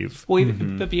sleeve. Well,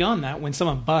 but beyond that, when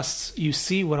someone busts, you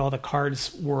see what all the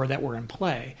cards were that were in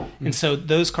play. And so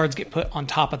those cards get put on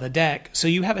top of the deck. So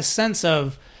you have a sense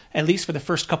of, at least for the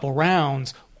first couple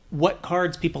rounds, what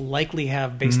cards people likely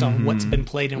have based on what's been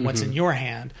played and what's in your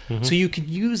hand. So you can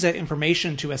use that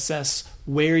information to assess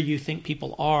where you think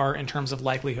people are in terms of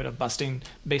likelihood of busting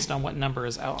based on what number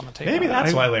is out on the table. Maybe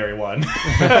that's why Larry won.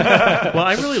 Well,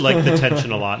 I really like the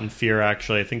tension a lot in Fear,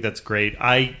 actually. I think that's great.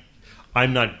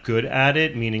 I'm not good at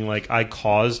it, meaning like I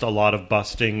caused a lot of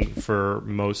busting for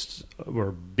most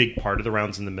or big part of the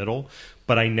rounds in the middle,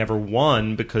 but I never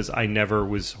won because I never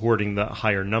was hoarding the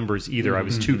higher numbers either. I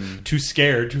was too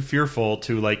scared, too fearful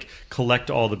to like collect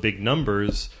all the big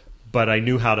numbers, but I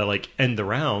knew how to like end the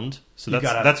round. So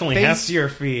that's only half your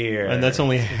fear, and that's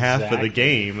only half of the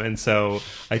game. And so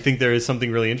I think there is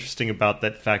something really interesting about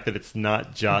that fact that it's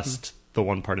not just the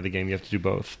one part of the game. You have to do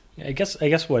both. I guess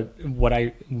what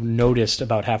I noticed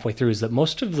about halfway through is that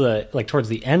most of the, like towards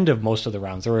the end of most of the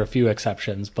rounds, there were a few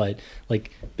exceptions, but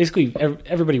like basically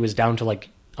everybody was down to like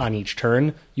on each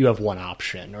turn you have one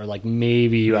option, or like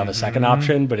maybe you have a second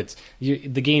option, but the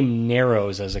game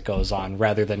narrows as it goes on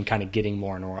rather than kind of getting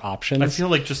more and more options. I feel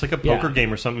like just like a poker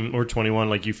game or something, or 21,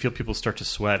 like you feel people start to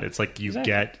sweat. It's like you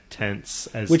get tense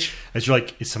as you're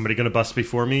like, is somebody going to bust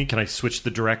before me? Can I switch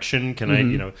the direction? Can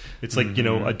I, it's like,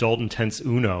 adult intense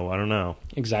Uno. I don't know.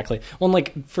 Exactly. Well, and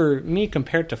like for me,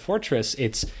 compared to Fortress,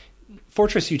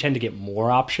 Fortress, you tend to get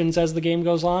more options as the game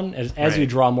goes on. As you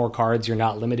draw more cards, you're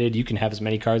not limited. You can have as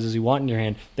many cards as you want in your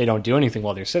hand. They don't do anything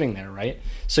while they're sitting there, right?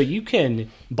 So you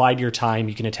can bide your time.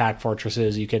 You can attack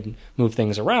fortresses. You can move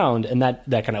things around, and that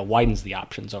kind of widens the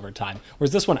options over time.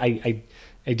 Whereas this one, I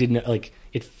didn't like.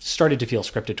 It started to feel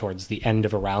scripted towards the end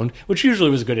of a round, which usually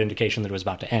was a good indication that it was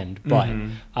about to end. But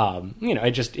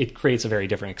it creates a very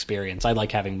different experience. I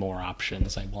like having more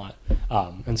options. I want,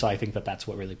 and so I think that's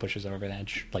what really pushes over the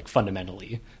edge, like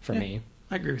fundamentally for me.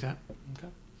 I agree with that. Okay.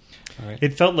 All right.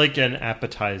 It felt like an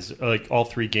appetizer. Like all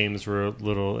three games were a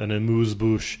little an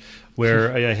amuse-bouche,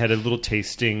 where I had a little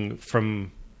tasting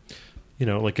from,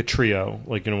 like a trio,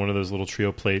 like one of those little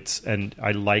trio plates, and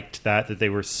I liked that they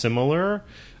were similar.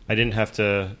 I didn't have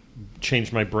to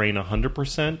change my brain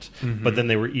 100%, but then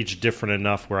they were each different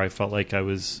enough where I felt like I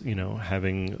was,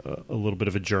 having a little bit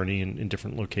of a journey in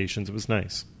different locations. It was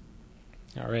nice.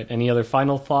 All right. Any other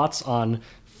final thoughts on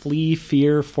Flee,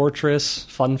 Fear, Fortress,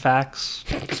 fun facts?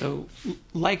 So,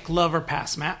 like, love, or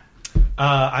pass, Matt?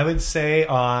 I would say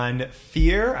on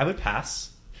Fear, I would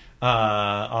pass.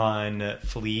 On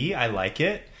Flee, I like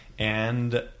it.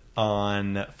 And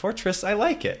on Fortress, I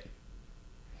like it.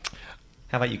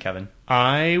 How about you, Kevin?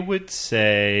 I would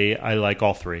say I like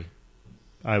all three.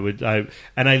 I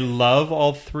love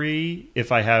all three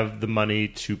if I have the money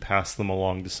to pass them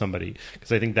along to somebody,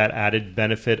 because I think that added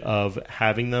benefit of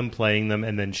having them, playing them,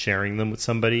 and then sharing them with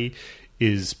somebody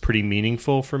is pretty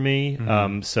meaningful for me.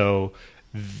 So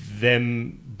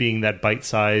them being that bite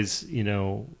size,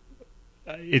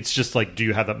 it's just like, do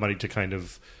you have that money to kind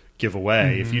of give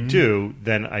away? If you do,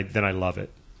 then I love it.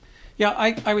 Yeah,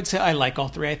 I would say I like all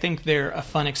three. I think they're a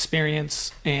fun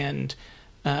experience and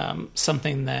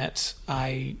something that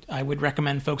I would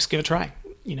recommend folks give a try.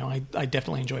 I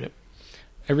definitely enjoyed it.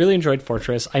 I really enjoyed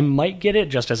Fortress. I might get it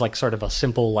just as like sort of a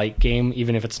simple light game,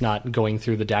 even if it's not going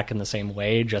through the deck in the same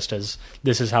way, just as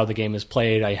this is how the game is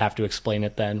played. I have to explain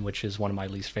it then, which is one of my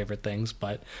least favorite things,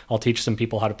 but I'll teach some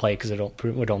people how to play because it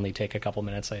would only take a couple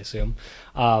minutes, I assume.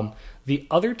 The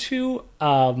other two,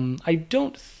 I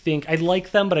don't think... I like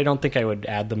them, but I don't think I would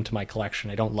add them to my collection.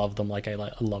 I don't love them like I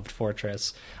loved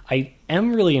Fortress. I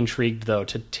am really intrigued, though,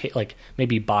 to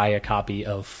maybe buy a copy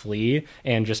of Flee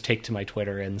and just take to my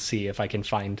Twitter and see if I can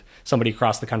find somebody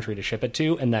across the country to ship it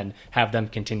to and then have them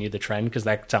continue the trend, because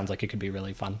that sounds like it could be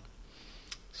really fun.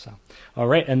 So, all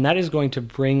right, and that is going to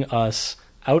bring us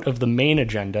out of the main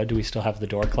agenda. Do we still have the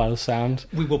door close sound?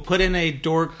 We will put in a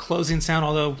door closing sound,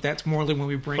 although that's more than when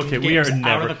we bring games we are out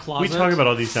never. of the closet. We talk about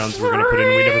all these sounds we're going to put in,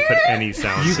 and we never put any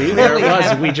sounds. See, there it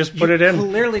was. We just put it in.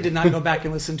 Clearly did not go back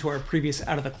and listen to our previous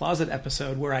Out of the Closet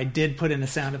episode where I did put in a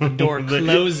sound of the door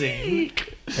closing.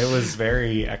 It was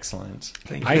very excellent.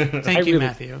 Thank you,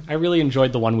 Matthew. I really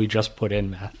enjoyed the one we just put in,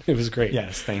 Matt. It was great.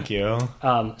 Yes, thank you.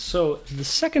 So the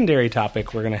secondary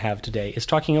topic we're going to have today is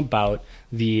talking about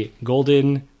the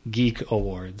Golden Geek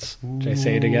Awards. Did I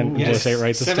say it again? Did I say it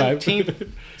right this time?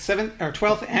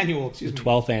 12th annual, the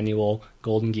 12th annual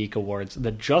Golden Geek Awards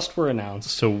that just were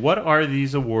announced. So what are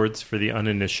these awards for the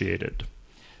uninitiated?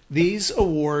 These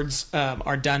awards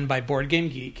are done by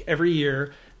BoardGameGeek. Every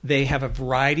year they have a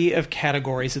variety of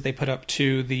categories that they put up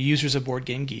to the users of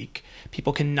BoardGameGeek.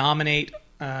 People can nominate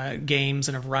games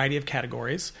in a variety of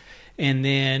categories. And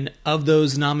then of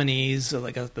those nominees,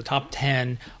 the top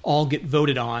 10, all get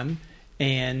voted on.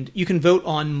 And you can vote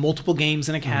on multiple games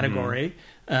in a category.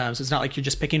 So it's not like you're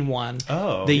just picking one.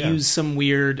 They use some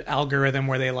weird algorithm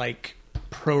where they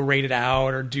prorate it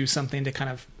out or do something to kind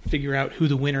of figure out who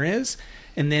the winner is.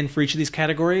 And then for each of these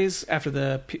categories, after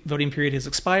the voting period has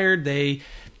expired, they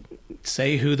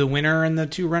say who the winner and the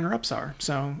two runner-ups are.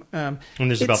 So, and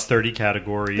there's about 30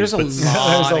 categories. There's a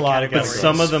lot of categories. But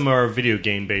some of them are video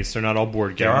game based. They're not all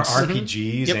board games. There are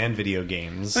RPGs and video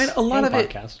games. I mean, a lot of it,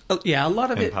 podcasts.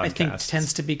 I think,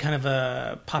 tends to be kind of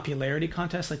a popularity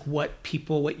contest, like what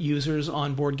users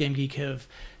on BoardGameGeek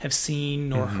have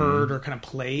seen or heard or kind of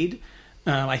played.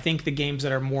 I think the games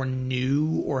that are more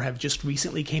new or have just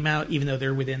recently came out, even though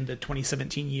they're within the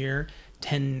 2017 year,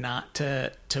 tend not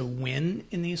to win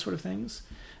in these sort of things.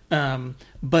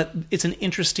 But it's an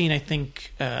interesting, I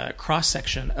think,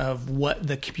 cross-section of what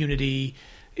the community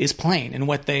is playing and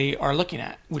what they are looking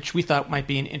at, which we thought might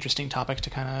be an interesting topic to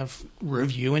kind of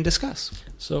review and discuss.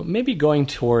 So maybe going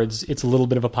towards, it's a little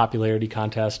bit of a popularity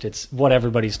contest. It's what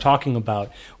everybody's talking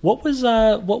about. What was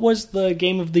the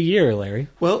game of the year, Larry?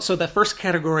 Well, so the first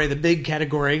category, the big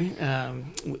category,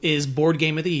 is Board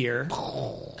Game of the Year.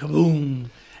 Kaboom!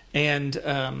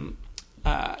 And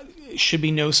should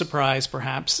be no surprise,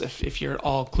 perhaps, if you're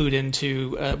all clued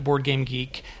into Board Game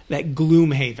Geek, that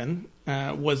Gloomhaven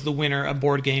was the winner of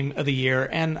Board Game of the Year,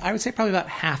 and I would say probably about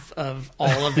half of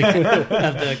all of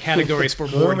the categories for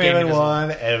Board Game. Gloomhaven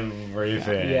won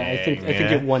everything. Yeah, I think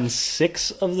it won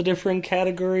 6 of the different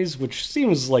categories, which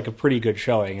seems like a pretty good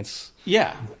showing.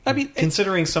 I mean,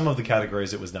 considering some of the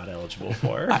categories it was not eligible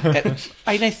for.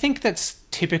 I think that's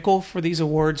typical for these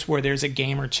awards, where there's a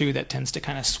game or two that tends to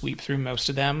kind of sweep through most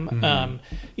of them.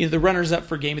 The runners-up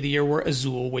for Game of the Year were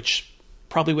Azul, which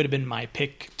probably would have been my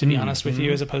pick, to be honest with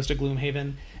you, as opposed to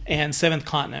Gloomhaven, and Seventh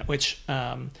Continent, which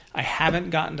I haven't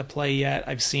gotten to play yet.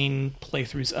 I've seen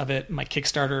playthroughs of it. My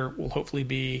Kickstarter will hopefully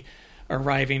be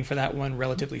arriving for that one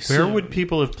relatively soon. Where would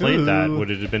people have played that?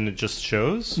 Would it have been at just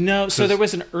shows? No, so there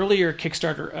was an earlier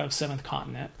Kickstarter of Seventh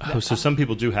Continent. So some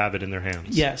people do have it in their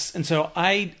hands. Yes, and so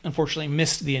I unfortunately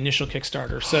missed the initial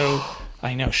Kickstarter, so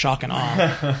I know, shock and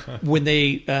awe. When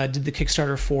they did the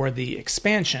Kickstarter for the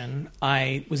expansion,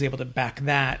 I was able to back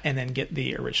that and then get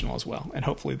the original as well, and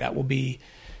hopefully that will be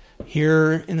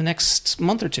here in the next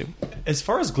month or two. As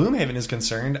far as Gloomhaven is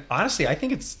concerned, honestly, I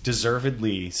think it's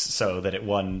deservedly so that it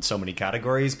won so many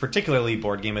categories, particularly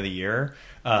Board Game of the Year.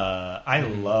 I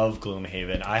love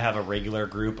Gloomhaven. I have a regular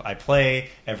group I play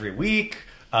every week.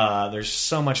 There's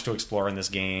so much to explore in this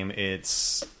game.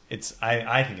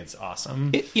 I think it's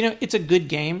awesome. It's a good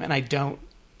game, and I don't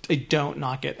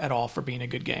knock it at all for being a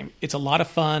good game. It's a lot of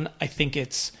fun. I think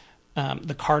it's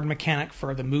the card mechanic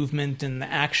for the movement and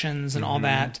the actions and all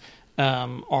that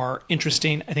are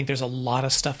interesting. I think there's a lot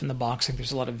of stuff in the box. I think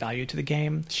there's a lot of value to the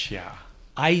game. Yeah.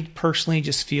 I personally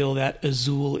just feel that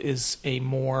Azul is a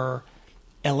more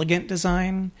elegant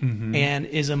design and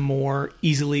is a more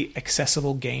easily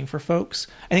accessible game for folks.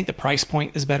 I think the price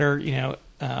point is better.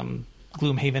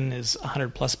 Gloomhaven is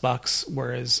 $100+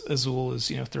 whereas Azul is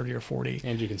 30 or 40.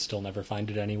 And you can still never find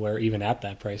it anywhere, even at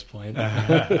that price point.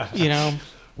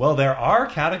 Well, there are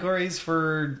categories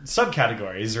for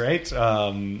subcategories, right?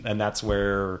 And that's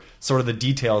where sort of the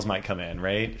details might come in,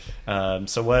 right?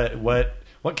 So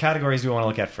what categories do we want to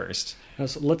look at first?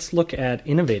 So let's look at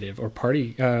innovative or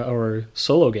party or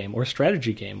solo game or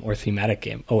strategy game or thematic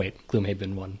game. Oh wait,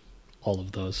 Gloomhaven won all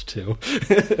of those too.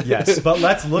 Yes, but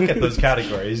let's look at those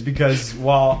categories because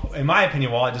in my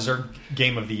opinion, while it deserved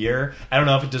Game of the Year, I don't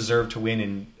know if it deserved to win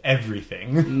in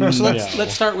everything. So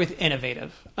let's start with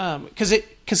innovative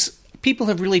because people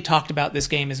have really talked about this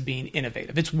game as being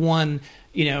innovative. It's won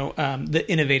the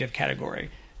innovative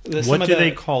category. What do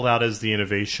they call out as the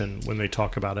innovation when they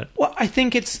talk about it? Well, I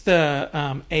think it's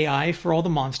the AI for all the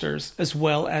monsters, as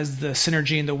well as the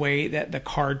synergy in the way that the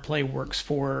card play works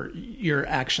for your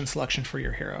action selection for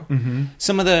your hero.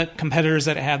 Some of the competitors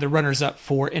that had the runners-up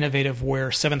for innovative were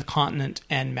Seventh Continent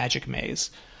and Magic Maze.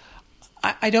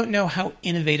 I don't know how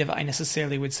innovative I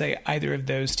necessarily would say either of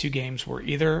those two games were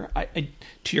either.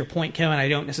 To your point, Kevin, I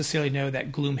don't necessarily know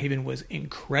that Gloomhaven was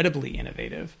incredibly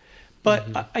innovative.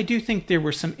 But I do think there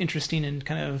were some interesting and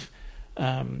kind of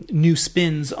new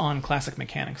spins on classic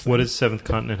mechanics. What does Seventh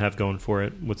Continent have going for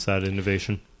it? What's that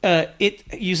innovation? It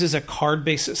uses a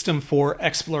card-based system for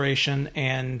exploration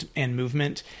and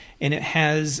movement, and it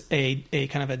has a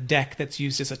kind of a deck that's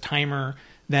used as a timer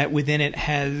that within it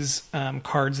has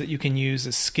cards that you can use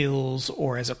as skills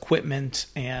or as equipment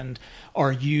and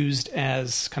are used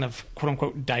as kind of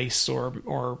quote-unquote dice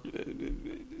or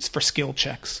for skill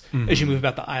checks as you move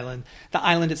about the island. The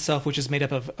island itself, which is made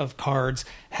up of cards,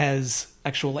 has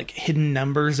actual hidden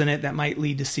numbers in it that might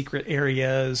lead to secret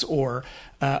areas or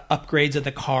upgrades of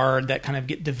the card that kind of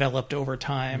get developed over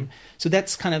time. So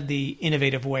that's kind of the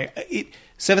innovative way.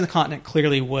 Seventh Continent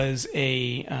clearly was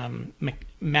a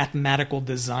mathematical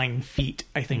design feat,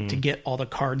 I think, to get all the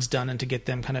cards done and to get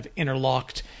them kind of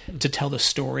interlocked to tell the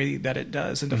story that it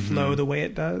does and to flow the way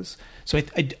it does. So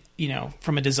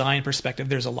from a design perspective,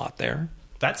 there's a lot there.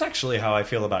 That's actually how I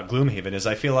feel about Gloomhaven. Is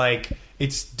I feel like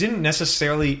it didn't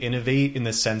necessarily innovate in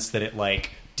the sense that it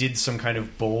did some kind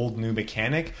of bold new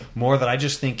mechanic. More that I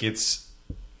just think it's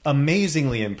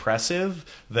amazingly impressive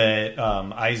that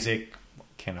Isaac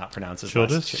cannot pronounce his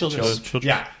Childress.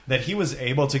 Yeah, that he was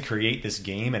able to create this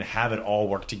game and have it all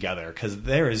work together because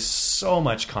there is so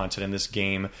much content in this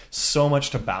game, so much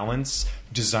to balance.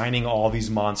 Designing all these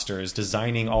monsters,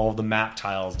 designing all of the map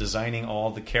tiles, designing all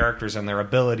the characters and their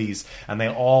abilities, and they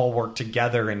all work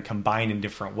together and combine in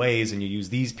different ways. And you use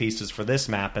these pieces for this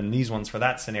map and these ones for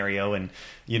that scenario, and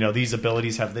these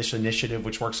abilities have this initiative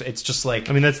which works. It's just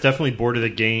that's definitely board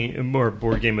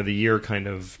game of the year kind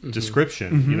of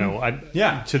description.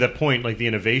 To that point, the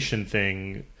innovation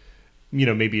thing.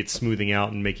 Maybe it's smoothing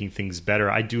out and making things better.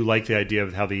 I do like the idea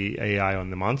of how the AI on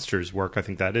the monsters work. I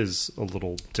think that is a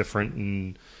little different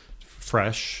and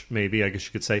fresh, maybe, I guess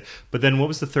you could say. But then what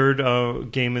was the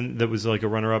third game that was a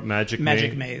runner-up? Magic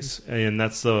Maze. And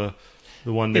that's the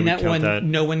one they would count that.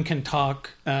 No one can talk,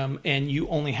 and you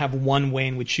only have one way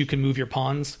in which you can move your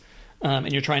pawns,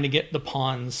 and you're trying to get the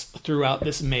pawns throughout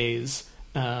this maze.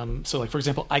 So for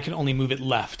example, I can only move it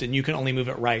left and you can only move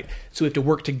it right. So we have to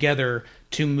work together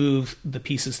to move the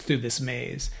pieces through this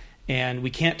maze. And we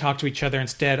can't talk to each other.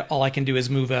 Instead, all I can do is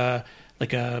move a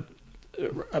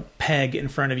peg in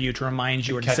front of you to remind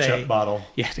you or to say... ketchup bottle.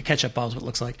 Yeah, the ketchup bottle is what it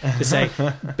looks like. To say,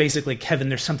 basically, Kevin,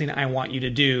 there's something I want you to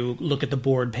do. Look at the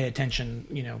board, pay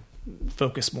attention,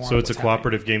 focus more on So it's a what's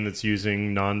cooperative game that's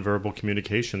using nonverbal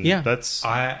communication. Yeah.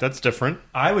 That's different.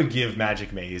 I would give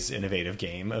Magic Maze Innovative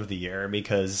Game of the Year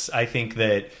because I think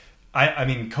that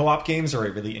co-op games are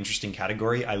a really interesting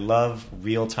category. I love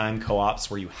real-time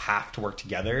co-ops where you have to work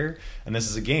together. And this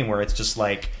is a game where it's just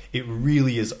it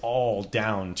really is all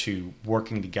down to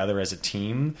working together as a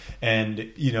team.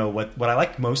 And, what I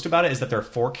like most about it is that there are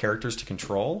 4 characters to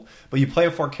control. But you play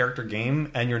a 4-character game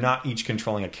and you're not each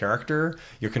controlling a character.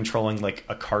 You're controlling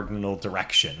a cardinal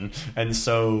direction. And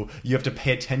so you have to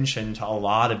pay attention to a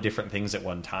lot of different things at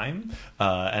one time.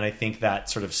 And I think that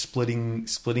sort of splitting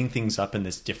things up in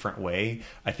this different way,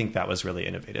 I think that was really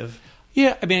innovative.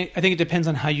 Yeah, I think it depends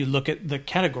on how you look at the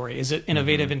category. Is it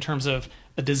innovative in terms of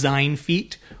a design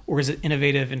feat, or is it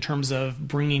innovative in terms of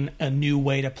bringing a new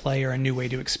way to play or a new way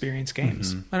to experience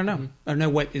games? I don't know. I don't know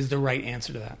what is the right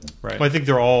answer to that. Right. Well, I think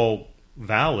they're all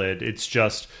valid. It's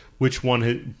just which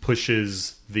one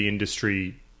pushes the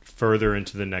industry further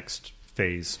into the next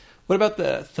phase. What about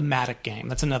the thematic game?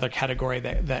 That's another category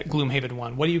that Gloomhaven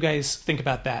won. What do you guys think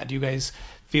about that? Do you guys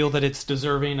feel that it's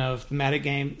deserving of thematic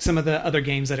game? Some of the other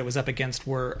games that it was up against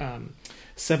were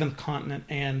Seventh Continent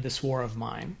and This War of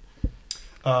Mine.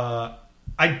 I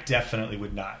definitely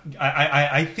would not.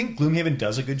 I think Gloomhaven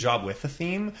does a good job with the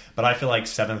theme, but I feel like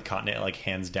Seventh Continent, like,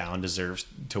 hands down deserves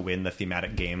to win the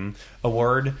thematic game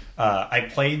award. I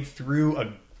played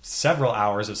through several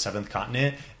hours of Seventh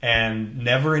Continent, and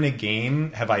never in a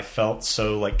game have I felt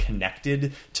so, like,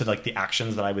 connected to, like, the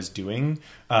actions that I was doing.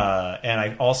 And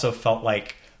I also felt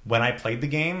like when I played the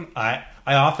game, I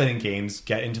often in games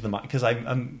get into the because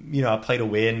I'm a play to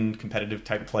win competitive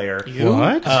type player.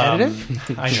 What?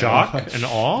 Competitive? Shock and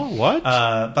awe? What?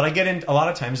 But I get in a lot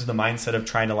of times in the mindset of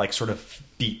trying to, like, sort of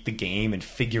beat the game and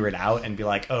figure it out and be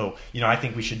like, oh, I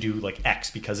think we should do, like,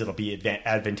 X because it'll be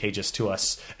advantageous to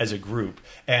us as a group.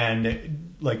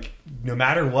 And, like, no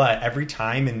matter what, every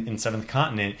time in Seventh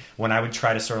Continent, when I would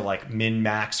try to sort of, like,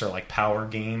 min-max or, like, power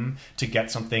game to get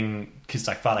something because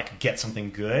I thought I could get something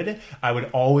good, I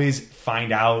would always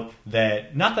find out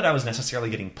that, not that I was necessarily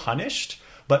getting punished,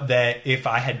 but that if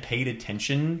I had paid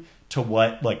attention to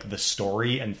what, like, the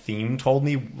story and theme told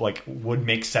me, like, would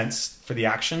make sense for the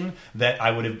action, that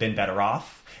I would have been better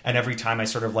off. And every time I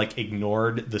sort of, like,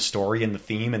 ignored the story and the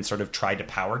theme and sort of tried to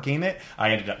power game it,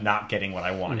 I ended up not getting what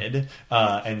I wanted.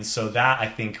 And so that, I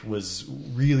think, was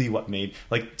really what made,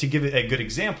 like, to give it a good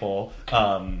example,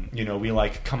 we,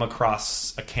 like, come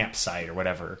across a campsite or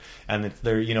whatever, and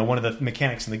there, one of the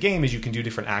mechanics in the game is you can do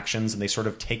different actions, and they sort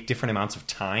of take different amounts of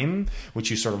time,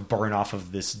 which you sort of burn off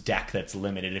of this deck that's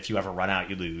limited. If you ever run out,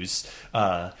 you lose.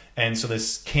 And so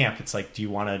this camp, it's like, do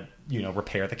you want to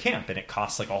repair the camp, and it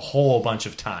costs, like, a whole bunch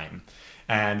of time.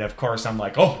 And of course I'm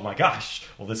like, oh my gosh,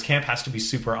 well, this camp has to be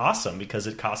super awesome because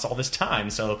it costs all this time,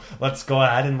 so let's go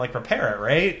ahead and, like, repair it,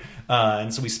 right?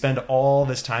 And so we spend all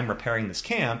this time repairing this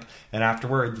camp, and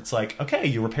afterwards it's like, okay,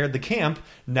 you repaired the camp,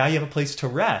 now you have a place to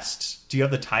rest. Do you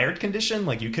have the tired condition?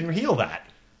 Like, you can heal that.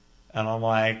 And I'm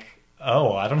like,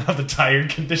 oh, I don't have the tired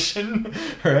condition,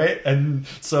 right? And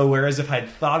so whereas if I'd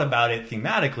thought about it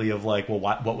thematically of, like, well,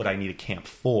 what would I need a camp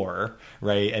for,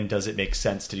 right? And does it make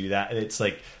sense to do that? It's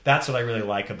like, that's what I really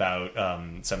like about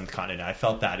Seventh Continent. I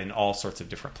felt that in all sorts of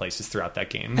different places throughout that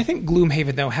game. I think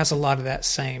Gloomhaven, though, has a lot of that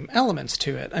same elements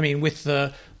to it. I mean, with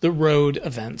the road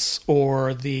events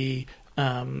or the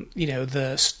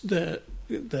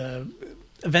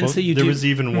events that you do. There was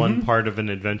even one part of an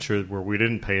adventure where we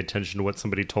didn't pay attention to what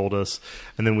somebody told us,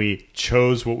 and then we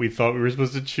chose what we thought we were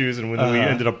supposed to choose, and then we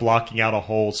ended up blocking out a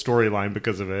whole storyline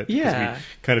because of it. Yeah. Because we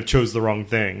kind of chose the wrong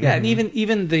thing. Yeah, and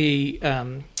even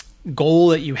the goal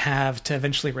that you have to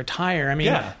eventually retire. I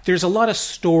mean, there's a lot of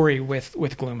story with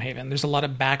Gloomhaven. There's a lot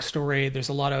of backstory. There's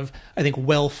a lot of, I think,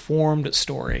 well-formed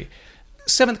story.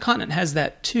 Seventh Continent has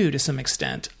that, too, to some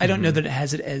extent. I don't know that it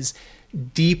has it as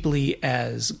deeply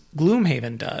as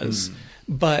Gloomhaven does,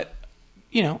 but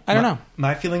I don't know.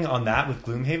 My feeling on that with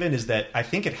Gloomhaven is that I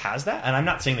think it has that, and I'm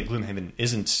not saying that Gloomhaven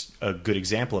isn't a good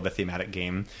example of a thematic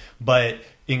game, but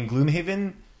in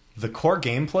Gloomhaven, the core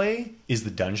gameplay is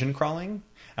the dungeon crawling,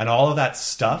 and all of that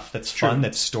stuff that's fun,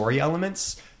 that's story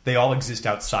elements, they all exist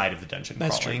outside of the dungeon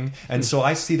crawling. True. And so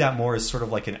I see that more as sort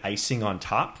of like an icing on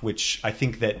top, which I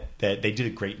think that they did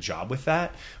a great job with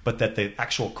that, but that the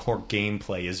actual core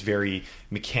gameplay is very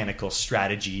mechanical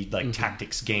strategy, like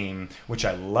tactics game, which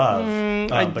I love,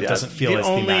 but doesn't feel as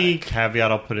thematic. The only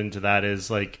caveat I'll put into that is,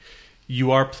 like,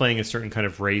 you are playing a certain kind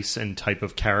of race and type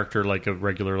of character, like a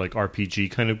regular, like,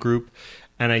 RPG kind of group.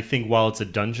 And I think while it's a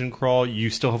dungeon crawl, you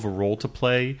still have a role to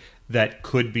play that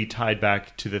could be tied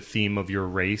back to the theme of your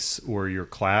race or your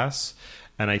class.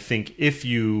 And I think if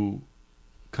you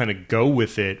kind of go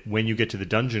with it when you get to the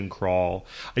dungeon crawl,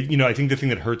 I think the thing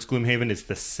that hurts Gloomhaven is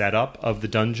the setup of the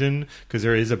dungeon, because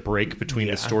there is a break between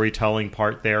the storytelling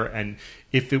part there, and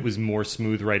if it was more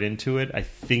smooth right into it, I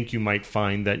think you might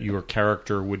find that your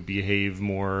character would behave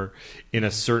more in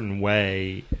a certain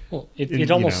way. Well,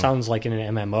 it almost sounds like in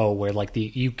an MMO where, like,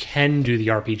 you can do the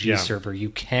RPG server, you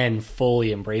can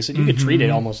fully embrace it. You could treat it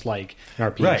almost like an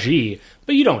RPG,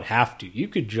 but you don't have to. You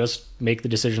could just make the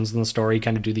decisions in the story,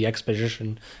 kind of do the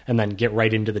exposition, and then get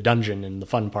right into the dungeon and the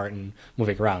fun part and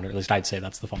moving around. Or at least I'd say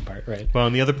that's the fun part, right? Well,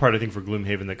 and the other part I think for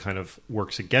Gloomhaven that kind of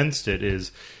works against it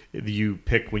is you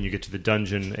pick, when you get to the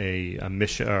dungeon, a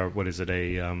mission, or what is it,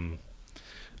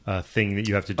 a thing that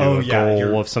you have to do,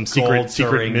 goal of some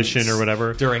secret mission or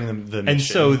whatever during the mission. And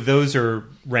so those are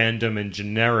random and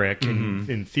generic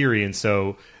in theory, and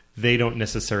so they don't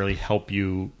necessarily help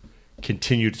you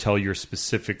continue to tell your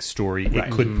specific story. It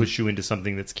could push you into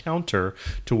something that's counter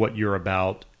to what you're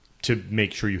about to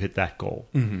make sure you hit that goal.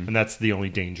 And that's the only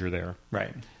danger there.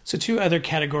 Right. So two other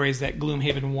categories that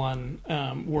Gloomhaven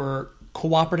won were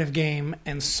cooperative game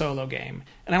and solo game.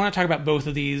 And I want to talk about both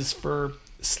of these for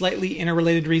slightly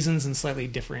interrelated reasons and slightly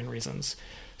differing reasons.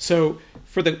 So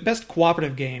for the best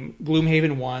cooperative game,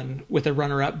 Gloomhaven won, with a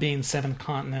runner-up being Seventh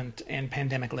Continent and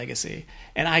Pandemic Legacy.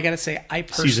 And I got to say,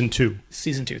 Season 2.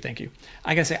 Season 2, thank you.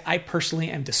 I got to say, I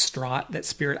personally am distraught that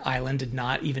Spirit Island did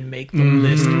not even make the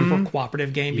list for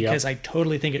cooperative game, because I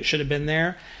totally think it should have been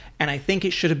there. And I think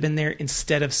it should have been there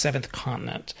instead of Seventh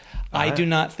Continent. I do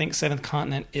not think Seventh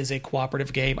Continent is a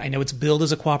cooperative game. I know it's billed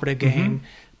as a cooperative game,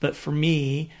 but for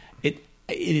me, it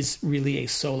is really a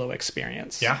solo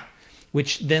experience. Yeah.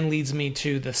 Which then leads me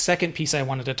to the second piece I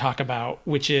wanted to talk about,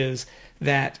 which is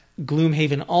that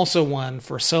Gloomhaven also won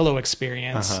for solo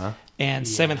experience, and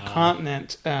Seventh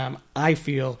Continent, I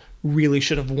feel, really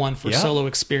should have won for solo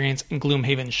experience, and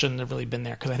Gloomhaven shouldn't have really been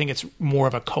there, because I think it's more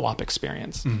of a co-op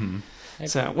experience.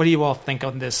 So what do you all think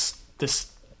on this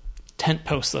tent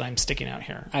post that I'm sticking out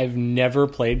here? I've never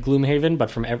played Gloomhaven, but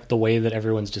from the way that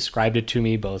everyone's described it to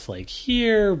me, both like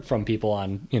here, from people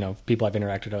on, people I've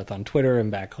interacted with on Twitter and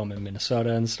back home in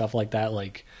Minnesota and stuff like that,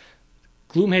 like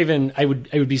Gloomhaven, I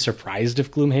would be surprised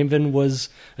if Gloomhaven was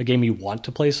a game you want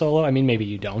to play solo. I mean, maybe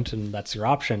you don't, and that's your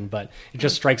option, but it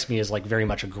just strikes me as like very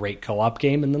much a great co-op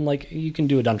game, and then like you can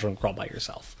do a dungeon crawl by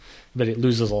yourself, but it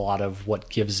loses a lot of what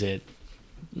gives it,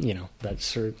 that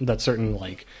certain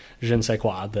like je ne sais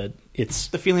quoi, that it's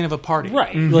the feeling of a party,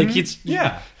 right? Like it's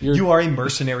you are a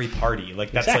mercenary party,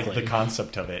 like that's Exactly. like the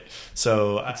concept of it.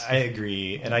 So I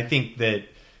agree, and I think that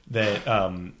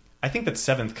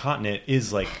Seventh Continent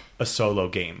is like a solo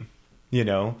game.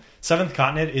 Seventh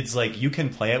Continent, it's like you can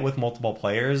play it with multiple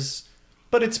players,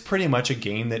 but it's pretty much a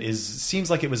game that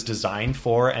seems like it was designed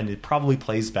for, and it probably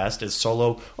plays best as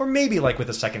solo, or maybe like with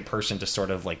a second person to sort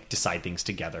of like decide things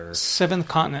together. Seventh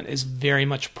Continent is very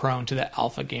much prone to the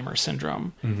alpha gamer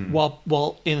syndrome.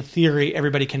 While in theory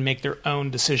everybody can make their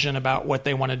own decision about what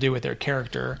they want to do with their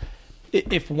character,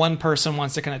 if one person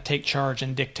wants to kind of take charge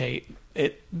and dictate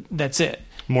it, that's it.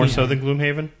 More so than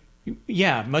Gloomhaven?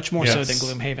 Yeah, much more so Yes. than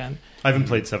Gloomhaven. I haven't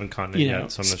played Seven Continent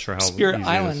yet, so I'm not sure how Spirit easy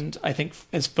Island, I think,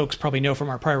 as folks probably know from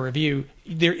our prior review,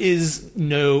 there is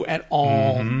no at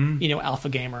all, alpha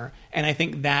gamer, and I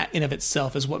think that in of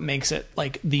itself is what makes it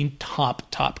like the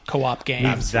top co-op game.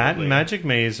 That and Magic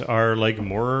Maze are like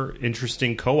more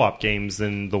interesting co-op games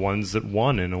than the ones that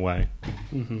won in a way.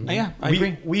 Yeah, I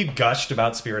agree. We gushed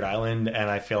about Spirit Island, and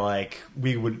I feel like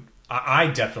we would. I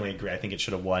definitely agree. I think it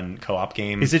should have won co-op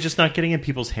game. Is it just not getting in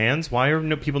people's hands? Why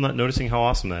are people not noticing how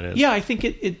awesome that is? Yeah, I think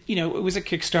it was a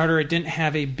Kickstarter. It didn't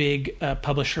have a big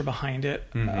publisher behind it.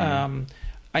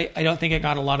 I don't think it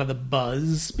got a lot of the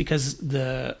buzz because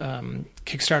the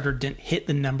Kickstarter didn't hit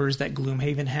the numbers that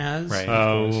Gloomhaven has. Right.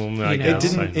 I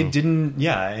guess. It didn't.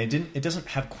 It doesn't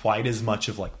have quite as much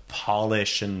of like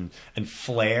polish and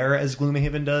flair as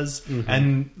Gloomhaven does.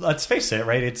 And let's face it,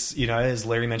 right? It's as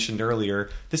Larry mentioned earlier,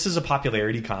 this is a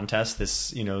popularity contest.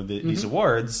 These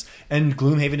awards, and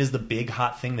Gloomhaven is the big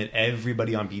hot thing that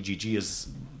everybody on BGG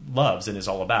loves and is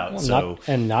all about.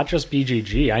 Not just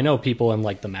BGG. I know people in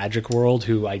like the Magic world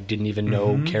who I didn't even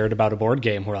know cared about a board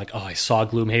game who are like, oh, I saw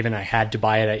Gloomhaven, I had to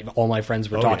buy it. All my friends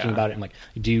were talking about it. I'm like,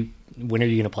 when are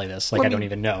you going to play this? Like, I don't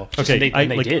even know. Okay,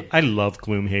 they did. I love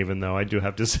Gloomhaven, though. I do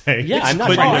have to say. Yeah, I'm not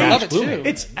but, trying to I love bash it too. Gloomhaven.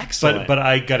 It's excellent. But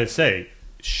I got to say,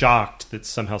 shocked that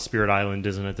somehow Spirit Island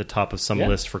isn't at the top of some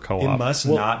list for co-op. It must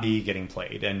not be getting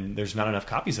played, and there's not enough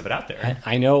copies of it out there.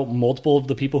 I know multiple of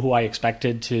the people who I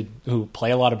expected who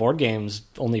play a lot of board games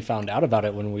only found out about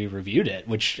it when we reviewed it,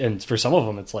 and for some of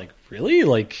them it's like, really?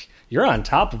 Like, you're on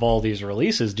top of all these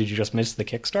releases. Did you just miss the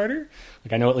Kickstarter?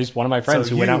 Like, I know at least one of my friends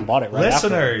who went out and bought it right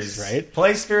listeners, afterwards, right?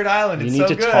 Play Spirit Island. It's you need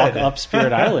so to good. talk up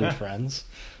Spirit Island, friends.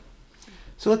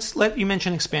 So let's let you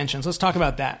mention expansions. Let's talk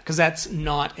about that, because that's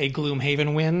not a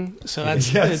Gloomhaven win. So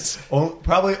that's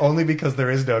probably only because there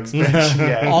is no expansion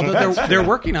yet. although they're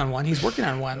working on one. He's working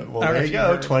on one. Well, there you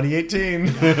go,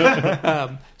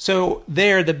 2018. So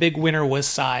there, the big winner was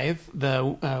Scythe,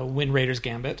 the Wind Raiders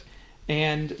Gambit,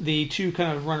 and the two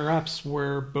kind of runner-ups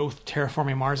were both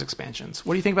Terraforming Mars expansions.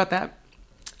 What do you think about that?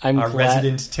 Our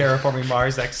resident Terraforming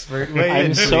Mars expert.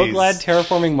 I'm so glad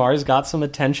Terraforming Mars got some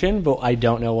attention, but I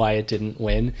don't know why it didn't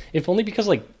win. If only because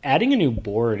like adding a new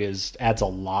board adds a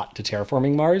lot to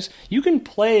Terraforming Mars. You can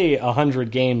play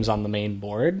 100 games on the main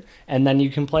board, and then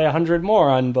you can play 100 more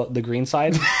on the green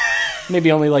side.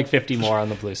 maybe only like 50 more on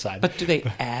the blue side. But do they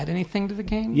add anything to the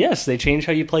game? Yes, they change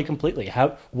how you play completely.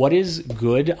 What is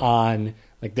good on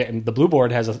like the blue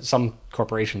board has some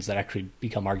corporations that actually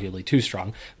become arguably too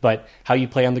strong, but how you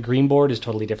play on the green board is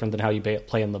totally different than how you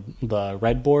play on the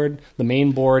red board. The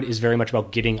main board is very much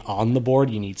about getting on the board.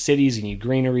 You need cities, you need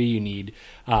greenery, you need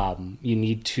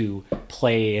to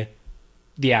play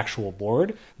the actual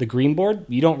board. The green board,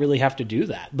 you don't really have to do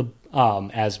that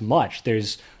as much.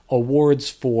 There's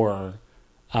awards for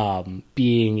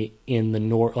being in the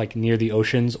north, like near the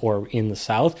oceans or in the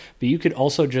south, but you could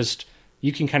also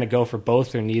you can kind of go for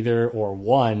both or neither or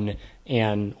one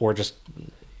or just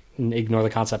ignore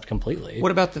the concept completely.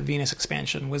 What about the Venus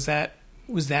expansion? Was that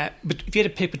but if you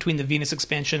had to pick between the Venus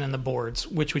expansion and the boards,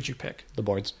 which would you pick? The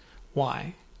boards.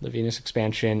 Why? The Venus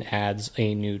expansion adds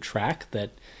a new track that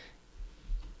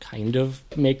kind of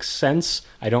makes sense.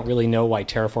 I don't really know why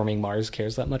Terraforming Mars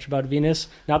cares that much about Venus.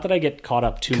 Not that I get caught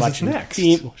up too much in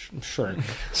theme. Sure.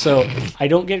 So I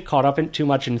don't get caught up in too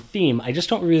much in theme. I just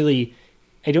don't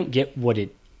get what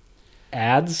it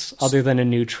adds other than a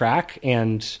new track.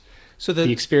 And so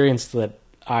the experience that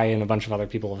I and a bunch of other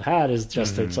people have had is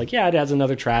just that it's like, yeah, it adds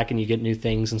another track and you get new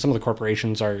things. And some of the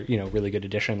corporations are, really good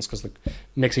additions because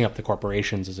mixing up the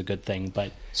corporations is a good thing.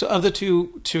 But so of the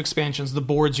two expansions, the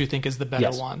boards you think is the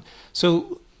better one.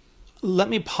 So let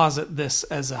me posit this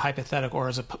as a hypothetical or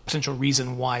as a potential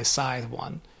reason why Scythe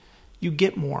won. You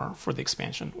get more for the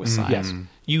expansion with Scythe. Yes.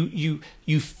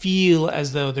 You feel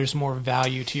as though there's more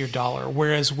value to your dollar.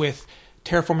 Whereas with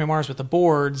Terraforming Mars with the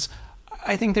boards,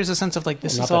 I think there's a sense of like,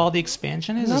 this is all the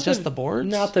expansion is? It's just the boards?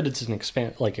 Not that it's an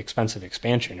expensive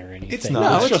expansion or anything. It's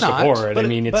not. It's just not. a board. But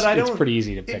it's pretty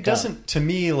easy to pick up. It doesn't, to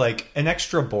me, like an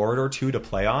extra board or two to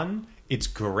play on, it's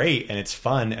great and it's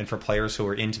fun. And for players who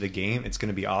are into the game, it's going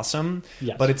to be awesome.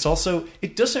 Yes. But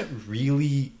it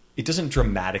doesn't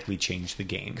dramatically change the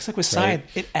game. It's like with Scythe,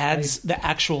 it adds the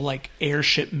actual like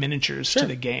airship miniatures to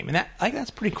the game, and that's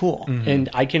pretty cool. Mm-hmm. And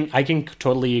I can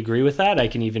totally agree with that. I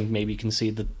can even maybe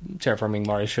concede that Terraforming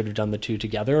Mars should have done the two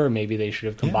together, or maybe they should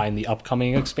have combined the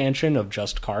upcoming expansion of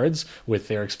just cards with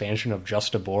their expansion of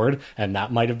just a board, and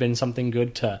that might have been something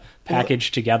good to package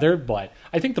together. But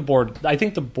I think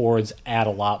the boards add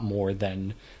a lot more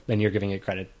than you're giving it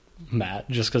credit, Matt,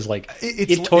 just because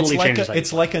it totally changes.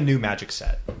 It's like a new Magic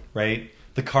set, right?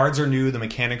 The cards are new, the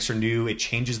mechanics are new, it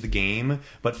changes the game,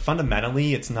 but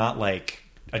fundamentally it's not like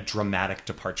a dramatic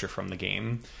departure from the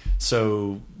game.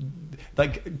 So,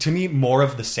 like, to me, more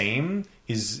of the same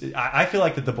is, I feel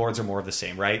like that the boards are more of the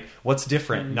same, right? What's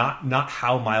different? Not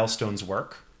how milestones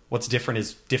work. What's different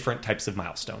is different types of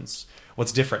milestones.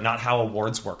 What's different? Not how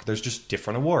awards work. There's just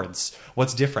different awards.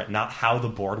 What's different? Not how the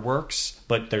board works,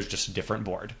 but there's just a different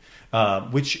board.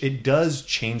 Which it does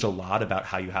change a lot about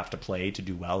how you have to play to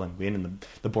do well and win, and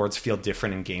the boards feel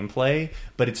different in gameplay,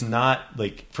 but it's not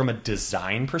like from a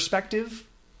design perspective.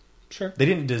 Sure. They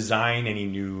didn't design any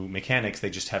new mechanics, they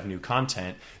just have new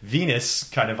content. Venus,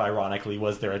 kind of ironically,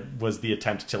 was the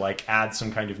attempt to like add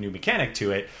some kind of new mechanic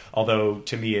to it, although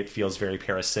to me it feels very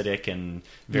parasitic and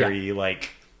very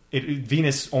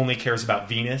Venus only cares about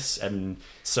Venus, and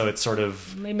so it's sort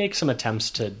of... They make some attempts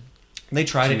to... They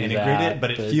try to integrate it,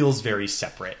 but it feels very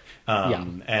separate.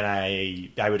 And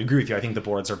I would agree with you. I think the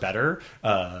boards are better,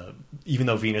 even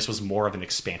though Venus was more of an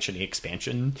expansion.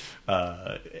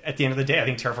 At the end of the day, I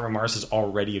think Terraforming Mars is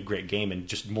already a great game, and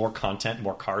just more content,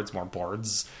 more cards, more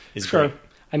boards is great.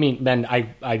 I mean, then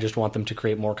I just want them to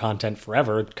create more content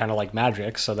forever, kind of like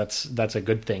Magic, so that's a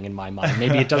good thing in my mind.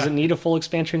 Maybe it doesn't need a full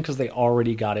expansion because they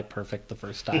already got it perfect the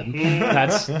first time.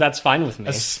 That's fine with me.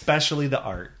 Especially the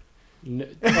art.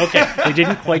 Okay, they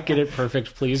didn't quite get it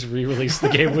perfect. Please re-release the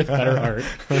game with better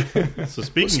art. So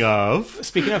speaking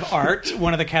of art,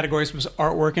 one of the categories was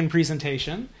artwork and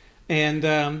presentation. And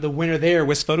the winner there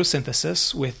was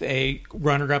photosynthesis with a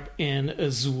runner-up in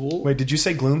Azul. Wait, did you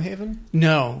say Gloomhaven?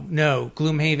 No.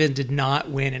 Gloomhaven did not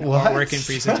win in artwork and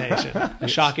presentation.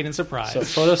 Shocking and surprised. So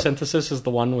photosynthesis is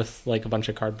the one with like a bunch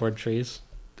of cardboard trees?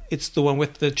 It's the one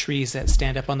with the trees that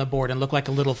stand up on the board and look like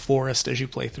a little forest as you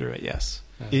play through it, yes.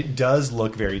 It does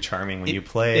look very charming when you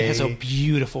play. It has a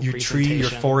beautiful presentation. Your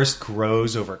forest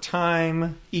grows over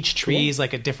time. Each tree is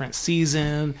like a different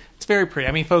season. It's very pretty.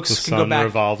 I mean, folks can go back. The sun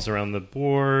revolves around the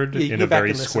board in a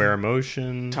very square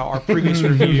motion. To our previous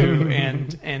review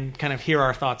and kind of hear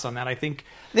our thoughts on that. I think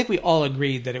we all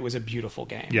agreed that it was a beautiful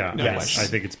game. Yeah, yes. I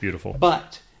think it's beautiful.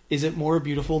 But is it more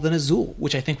beautiful than Azul,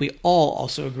 which I think we all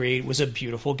also agreed was a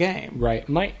beautiful game. Right.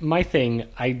 My thing,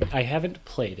 I haven't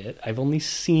played it. I've only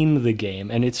seen the game,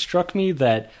 and it struck me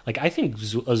that like I think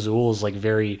Azul is like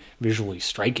very visually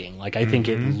striking. Like I think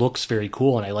it looks very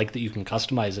cool, and I like that you can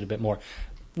customize it a bit more.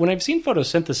 when I've seen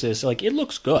photosynthesis, like, it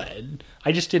looks good.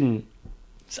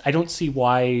 I don't see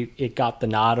why it got the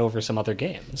nod over some other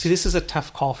games. See, this is a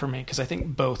tough call for me because I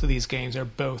think both of these games are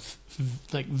both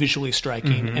like visually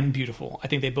striking and beautiful. I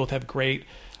think they both have great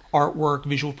artwork,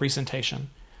 visual presentation.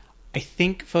 I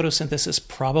think photosynthesis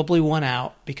probably won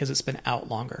out because it's been out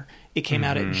longer. It came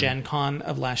out at Gen Con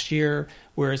of last year,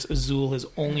 whereas Azul has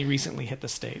only recently hit the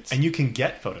States. And you can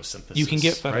get photosynthesis. You can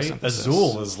get photosynthesis. Right?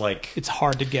 Azul is like... It's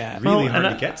hard to get. Really hard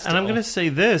to get still. And I'm going to say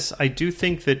this. I do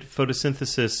think that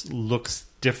photosynthesis looks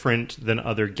different than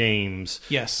other games.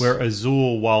 Yes. Where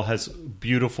Azul, while has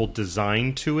beautiful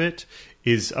design to it,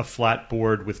 is a flat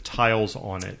board with tiles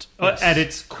on it. Yes. At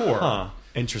its core. Huh.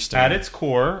 Interesting. At its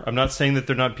core, I'm not saying that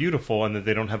they're not beautiful and that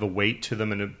they don't have a weight to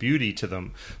them and a beauty to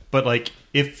them. But like,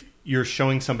 if you're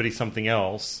showing somebody something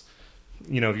else,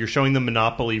 you know, if you're showing them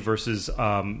Monopoly versus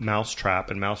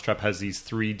Mousetrap, and Mousetrap has these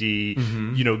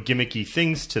 3D, you know, gimmicky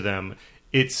things to them,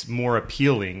 it's more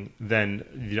appealing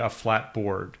than a flat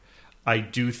board. I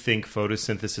do think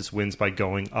photosynthesis wins by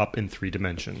going up in 3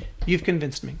 dimension. You've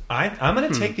convinced me. I'm going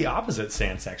to take the opposite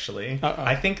stance, actually.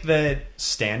 I think that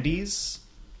standees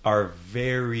are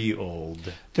very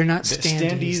old. They're not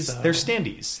standees, though. They're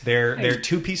standees. They're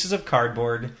 2 pieces of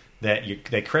cardboard that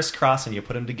they crisscross and you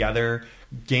put them together.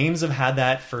 Games have had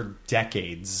that for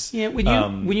decades. Yeah,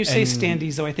 when you say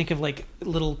standees, though, I think of like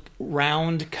little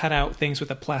round cutout things with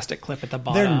a plastic clip at the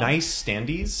bottom. They're nice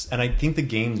standees, and I think the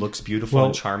game looks beautiful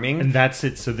and charming. And that's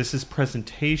it. So this is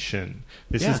presentation.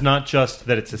 This is not just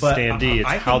that it's a standee. It's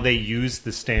how they use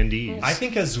the standees. I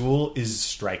think Azul is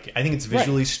striking. I think it's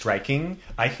visually striking.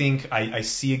 I think I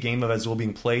see a game of Azul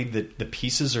being played that the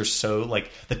pieces are so, like,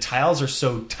 the tiles are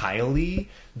so tiley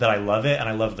that I love it, and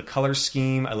I love the color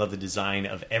scheme. I love the design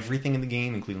of everything in the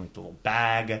game, including like the little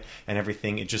bag and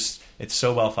everything. It's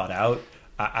so well thought out.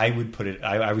 I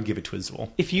would give it to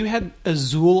Azul. If you had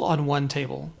Azul on one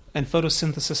table and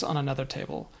photosynthesis on another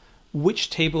table, which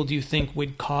table do you think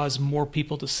would cause more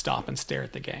people to stop and stare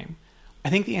at the game? I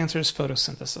think the answer is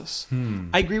photosynthesis.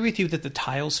 I agree with you that the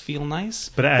tiles feel nice.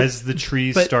 But as the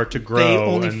trees start to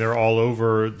grow and they're all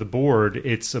over the board,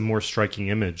 it's a more striking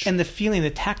image. And the feeling, the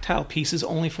tactile piece is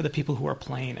only for the people who are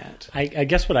playing it. I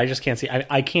guess what I just can't see,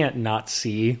 I can't not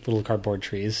see little cardboard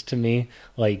trees to me.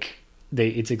 Like,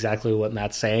 it's exactly what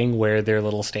Matt's saying, where they're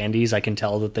little standees. I can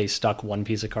tell that they stuck one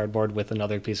piece of cardboard with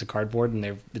another piece of cardboard,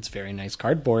 and it's very nice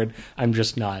cardboard. I'm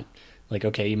just not... Like,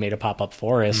 okay, you made a pop-up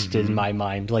forest in my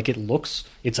mind. Like,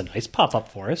 it's a nice pop-up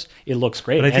forest. It looks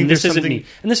great. But I think this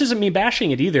isn't me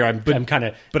bashing it either. I'm kind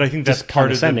of... But I think that's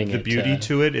part of the beauty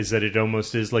to it, is that it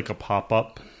almost is like a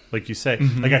pop-up, like you say.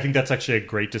 Like, I think that's actually a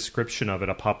great description of it.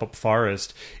 A pop-up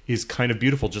forest is kind of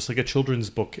beautiful, just like a children's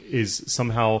book is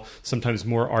somehow sometimes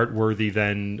more art-worthy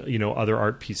than, you know, other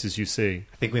art pieces you see.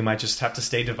 I think we might just have to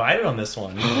stay divided on this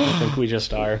one. I think we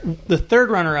just are. The third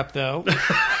runner-up, though,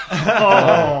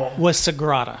 was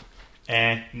Sagrada.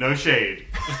 No shade.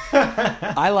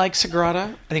 I like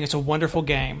Sagrada. I think it's a wonderful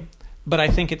game, but I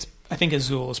think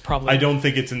Azul is probably... I don't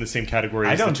think it's in the same category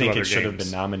as the 2 other games. I don't think it should have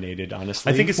been nominated,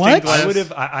 honestly. I think it's stained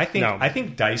glass. I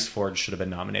think Dice Forge should have been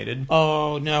nominated.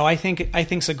 Oh, no. I think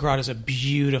Sagrada is a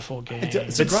beautiful game.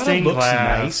 Sagrada looks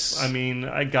nice. I mean,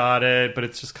 I got it, but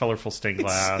it's just colorful stained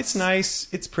glass. It's nice.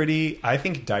 It's pretty. I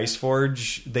think Dice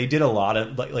Forge, they did a lot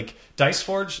of... Like Dice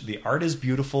Forge, the art is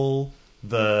beautiful.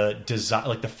 The design,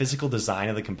 like the physical design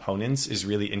of the components, is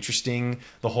really interesting.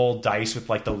 The whole dice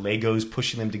with like the Legos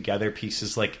pushing them together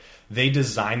pieces, like they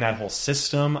designed that whole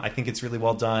system. I think it's really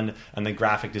well done, and the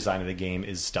graphic design of the game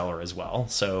is stellar as well.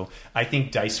 So I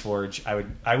think Dice Forge,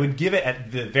 I would give it,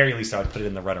 at the very least, I would put it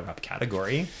in the runner-up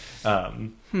category.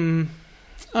 All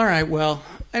right. Well,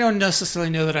 I don't necessarily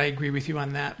know that I agree with you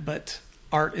on that, but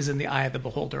art is in the eye of the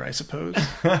beholder, I suppose.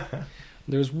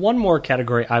 There's one more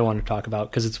category I want to talk about,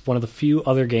 because it's one of the few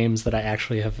other games that I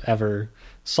actually have ever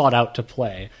sought out to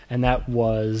play, and that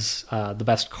was the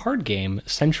best card game,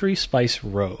 Century Spice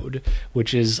Road,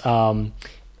 which is...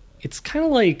 it's kind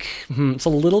of like... it's a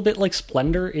little bit like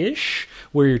Splendor-ish,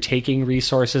 where you're taking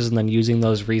resources and then using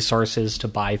those resources to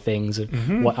buy things,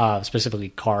 specifically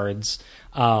cards.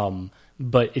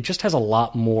 But it just has a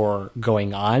lot more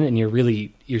going on, and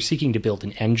you're seeking to build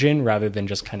an engine rather than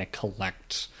just kind of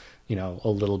collect... you know, a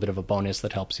little bit of a bonus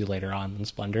that helps you later on in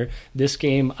Splendor. This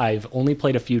game I've only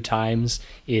played a few times.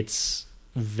 It's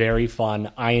very fun.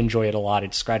 I enjoy it a lot.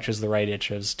 It scratches the right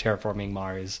itches, terraforming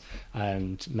Mars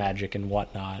and magic and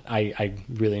whatnot. I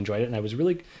really enjoyed it, and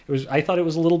I thought it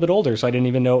was a little bit older, so I didn't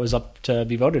even know it was up to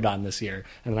be voted on this year.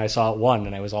 And then I saw it won,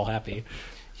 and I was all happy.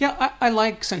 Yeah, I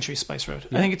like Century Spice Road.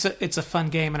 Yeah. I think it's a fun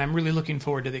game, and I'm really looking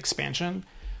forward to the expansion.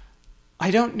 I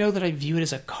don't know that I view it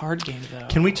as a card game, though.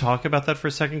 Can we talk about that for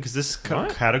a second? Because this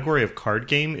category of card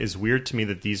game is weird to me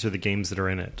that these are the games that are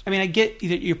in it. I mean, I get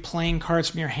that you're playing cards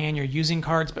from your hand, you're using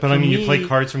cards, but I mean, me, you play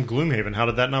cards from Gloomhaven. How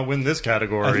did that not win this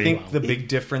category? I think the big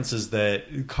difference is that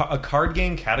a card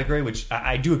game category, which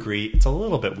I do agree, it's a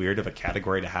little bit weird of a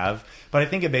category to have, but I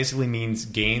think it basically means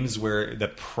games where the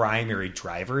primary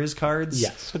driver is cards.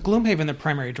 Yes. But Gloomhaven, the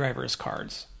primary driver is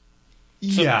cards.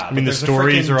 Yeah, I mean, but the there's a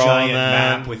stories freaking are all giant in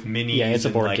that. map with minis. Yeah, it's a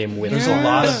and, board like, game with There's cards. a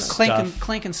lot of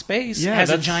Clank and Space Yeah, has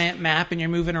a that's- giant map, and you're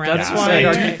moving around. That's and why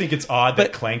I saying, do think it's odd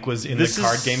that Clank was in the This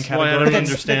card is game why I category. don't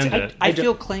understand it. I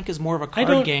feel Clank is more of a card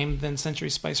don't- game than Century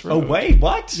Spice Oh Road. wait,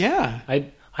 what? Yeah. I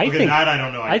Okay, think that I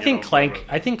don't know. I think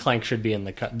Clank should be in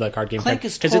the card game. Clank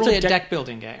is 'cause totally it's a deck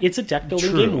building game. It's a deck building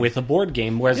True. game with a board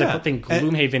game, whereas Yeah. I think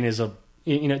Gloomhaven is a.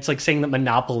 It's like saying that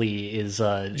Monopoly is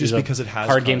Just a because it has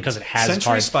card game cards. because it has Century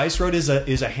cards. Spice Road is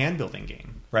a hand building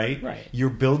game, right? Right.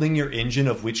 You're building your engine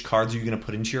of which cards you're going to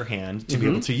put into your hand to be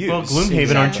able to use. Well,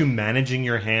 Gloomhaven, aren't you managing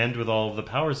your hand with all of the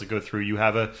powers that go through? You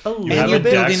have a little you have bit. a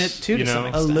Building dex, it too, to you some know?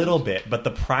 extent. A little bit, but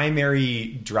the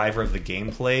primary driver of the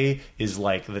gameplay is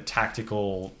like the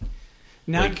tactical.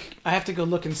 Now like, I have to go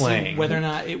look and see playing. whether or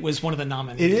not it was one of the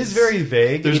nominees. It is very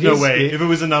vague. There's It no is- way. If it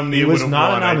was a nominee, it was would have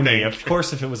not won, a I nominee. think. Of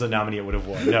course, if it was a nominee, it would have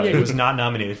won. No, it was not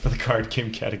nominated for the card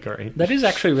game category. That is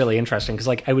actually really interesting because,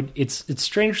 like, it's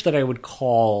strange that I would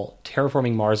call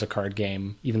Terraforming Mars a card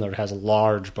game, even though it has a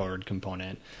large board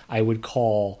component. I would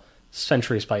call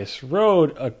Century Spice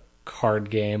Road a card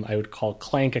game. I would call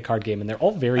Clank a card game, and they're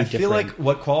all very I different. feel like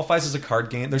what qualifies as a card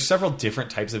game. There's several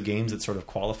different types of games that sort of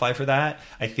qualify for that.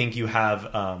 I think you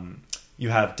have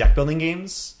deck building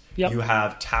games. Yep. You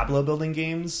have tableau building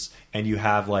games, and you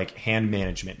have like hand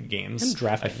management games And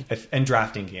drafting. and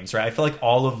drafting games. Right? I feel like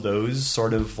all of those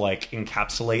sort of like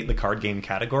encapsulate the card game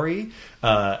category.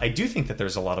 I do think that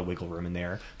there's a lot of wiggle room in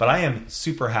there, but I am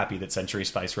super happy that Century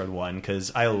Spice Road won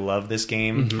because I love this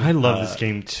game. I love this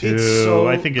game too. it's so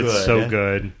I think it's so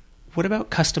good. What about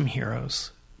Custom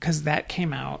Heroes? Because that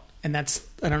came out, and that's,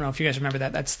 I don't know if you guys remember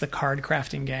that. That's the card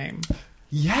crafting game.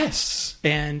 Yes.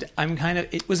 And I'm kind of,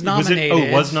 it was Was it? nominated. Oh,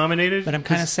 it was nominated. But I'm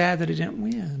kind of sad that it didn't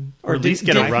win. Or at least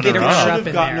get a didn't runner-up. get I should runner-up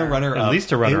have gotten in a there. runner-up. At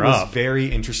least a It was runner-up. very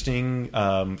interesting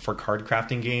for card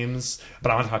crafting games,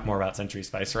 but I want to talk more about Century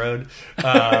Spice Road.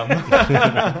 But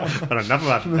enough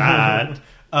about that.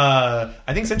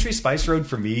 I think Century Spice Road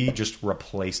for me just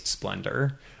replaced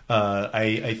Splendor.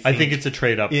 I think it's a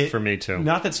trade-up for me too.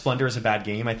 Not that Splendor is a bad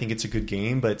game. I think it's a good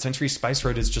game, but Century Spice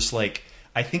Road is just like,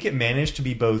 I think it managed to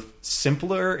be both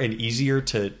simpler and easier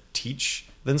to teach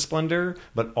than Splendor,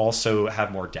 but also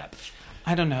have more depth.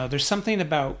 I don't know. There's something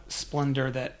about Splendor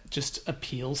that just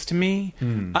appeals to me.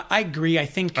 I agree. I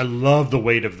think. I love the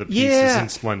weight of the pieces Yeah. in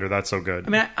Splendor. That's so good. I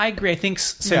mean, I agree. I think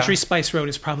Century Yeah. Spice Road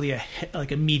is probably a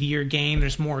meatier game.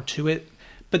 There's more to it,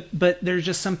 but there's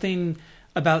just something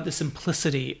about the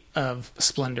simplicity of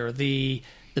Splendor, the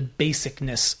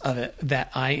basicness of it that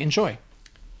I enjoy.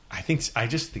 I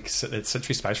just think that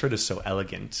Century Spice Road is so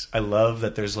elegant. I love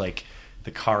that there's like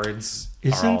the cards.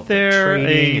 are all Isn't the there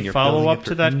trading and a you're follow-up building to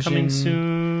your that engine. coming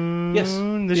soon? Yes,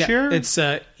 this Yeah. year. It's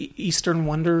Eastern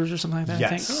Wonders or something like that.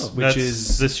 Yes, I think. which That's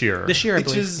is this year. This year, I which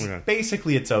believe. is Okay.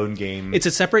 basically its own game. It's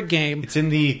a separate game. It's in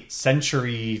the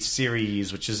Century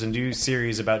series, which is a new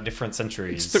series about different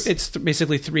centuries. It's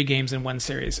basically 3 games in one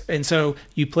series. And so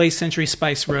you play Century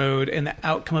Spice Road, and the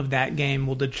outcome of that game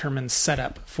will determine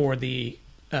setup for the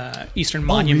Eastern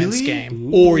Monuments really?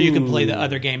 game. Or you can play the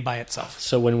other game by itself.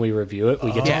 So when we review it,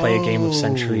 we get to play a game of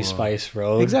Century Spice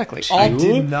Road. Exactly. two. I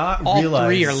did not all realize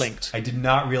 3 are linked. I did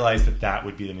not realize that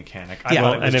would be the mechanic. I Yeah. thought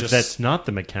Well, it was and if just, that's not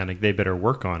the mechanic, they better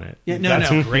work on it. Yeah,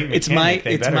 That's a great It's mechanic.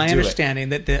 They it's better my do it. understanding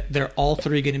that they're all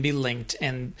 3 going to be linked,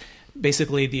 and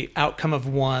basically the outcome of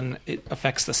one it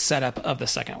affects the setup of the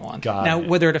second one. Got now, it.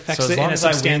 whether it affects so as it long in a as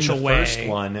I substantial win the way, first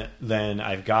one, then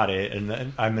I've got it, and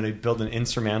then I'm going to build an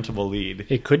insurmountable lead.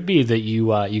 It could be that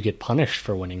you get punished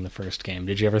for winning the first game.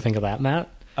 Did you ever think of that, Matt?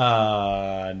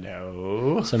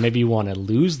 No. So maybe you want to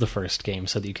lose the first game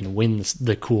so that you can win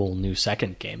the cool new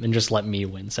second game, and just let me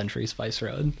win Century Spice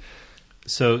Road.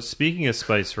 So speaking of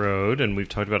Spice Road, and we've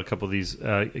talked about a couple of these,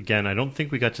 again, I don't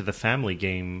think we got to the family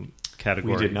game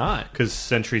category. We did not. Because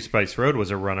Century Spice Road was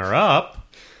a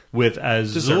runner-up with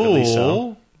Deservedly Azul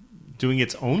so. doing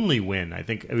its only win. I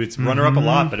think it's runner-up a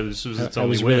lot, but it was its only win. I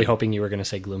was really hoping you were going to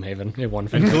say Gloomhaven. It won.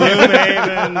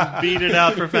 Gloomhaven beat it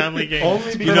out for family games.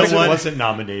 Only because it wasn't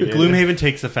nominated. Gloomhaven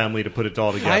takes the family to put it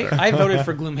all together. I voted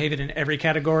for Gloomhaven in every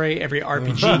category, every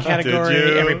RPG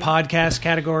category, every podcast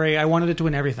category. I wanted it to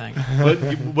win everything.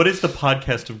 What is the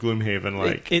podcast of Gloomhaven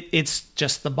like? It's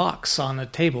just the box on a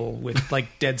table with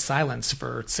like dead silence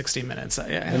for 60 minutes.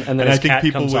 And then his cat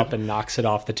comes up and knocks it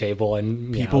off the table,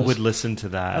 and people would listen to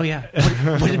that. Oh yeah,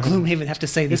 what did Gloomhaven have to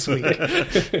say this week?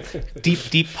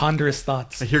 Deep, ponderous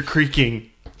thoughts. I hear creaking.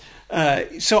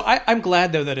 So I'm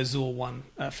glad though that Azul won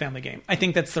Family Game. I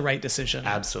think that's the right decision.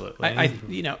 Absolutely.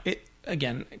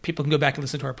 Again, people can go back and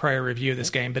listen to our prior review of this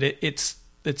game, but it's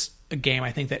a game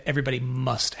I think that everybody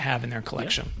must have in their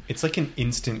collection. Yeah. It's like an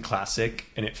instant classic,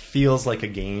 and it feels like a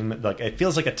game. Like it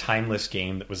feels like a timeless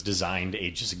game that was designed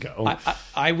ages ago.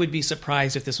 I would be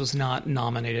surprised if this was not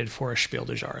nominated for a Spiel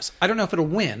des Jahres. I don't know if it'll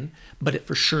win, but it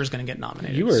for sure is going to get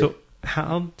nominated. So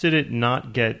how did it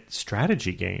not get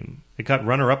strategy game? It got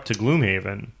runner-up to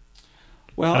Gloomhaven.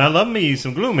 Well, and I love me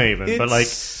some Gloomhaven, but like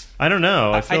I don't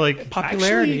know. I feel like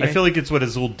popularity. I feel like it's what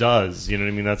Azul does. You know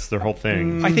what I mean? That's their whole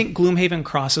thing. I think Gloomhaven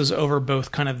crosses over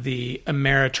both kind of the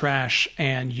Ameritrash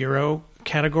and Euro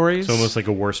categories. It's almost like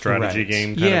a war strategy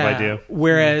game kind of idea.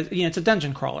 Whereas it's a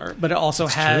dungeon crawler, but it also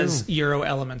has Euro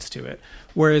elements to it.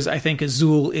 Whereas I think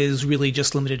Azul is really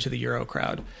just limited to the Euro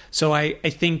crowd. So I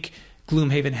think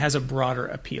Gloomhaven has a broader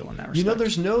appeal in that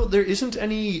respect. There isn't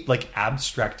any like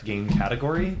abstract game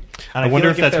category. And I wonder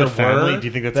if that's what Family. Do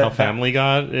you think that's how Family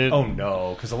got it? Oh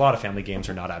no, because a lot of Family games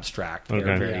are not abstract.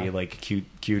 They're very like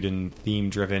cute and theme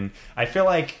driven. I feel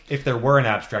like if there were an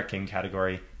abstract game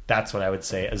category, that's what I would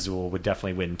say Azul would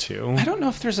definitely win too. I don't know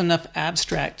if there's enough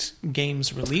abstract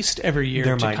games released every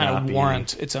year to kind of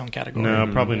warrant its own category. No,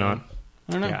 probably not.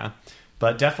 I don't know. Yeah.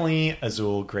 But definitely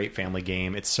Azul, great family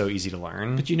game. It's so easy to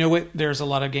learn. But you know what? There's a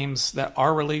lot of games that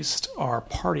are released are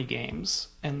party games.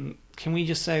 And can we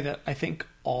just say that I think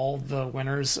all the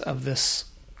winners of this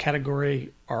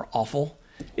category are awful?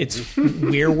 It's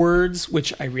Weirwords,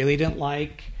 which I really didn't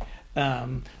like.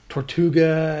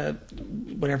 Tortuga,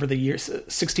 whatever the year,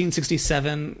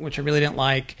 1667, which I really didn't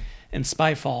like. And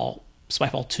Spyfall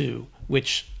 2,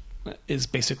 which is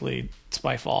basically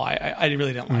Spyfall. I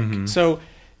really didn't like. So...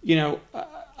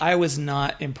 I was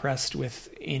not impressed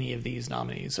with any of these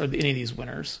nominees or any of these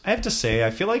winners. I have to say, I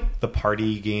feel like the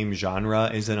party game genre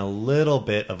is in a little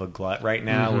bit of a glut right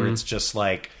now, where it's just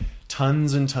like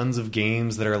tons and tons of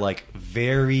games that are like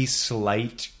very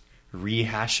slight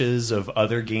rehashes of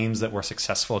other games that were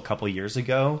successful a couple years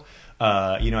ago.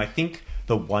 I think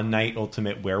the One Night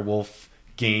Ultimate Werewolf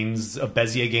games,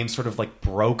 Bezier games, sort of like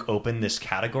broke open this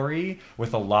category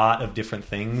with a lot of different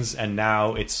things, and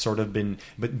now it's sort of been,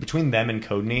 but between them and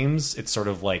Codenames, it's sort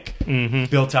of like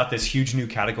built out this huge new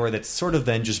category that's sort of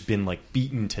then just been like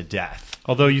beaten to death.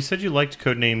 Although you said you liked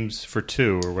Codenames for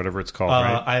 2 or whatever it's called,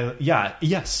 right?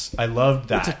 Yes, I loved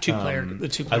that. It's a two-player.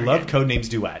 I love Codenames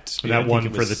Duet. That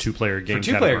one for the two-player game. For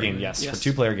two-player game, yes. For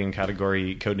two-player game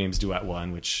category, Codenames Duet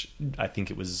won, which I think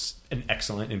it was an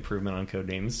excellent improvement on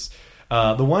Codenames.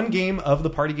 The one game of the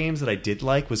party games that I did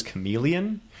like was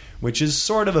Chameleon, which is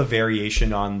sort of a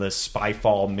variation on the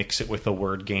Spyfall mix it with a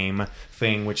word game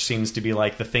thing, which seems to be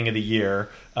like the thing of the year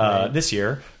this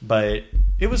year. But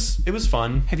it was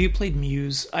fun. Have you played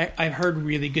Muse? I've heard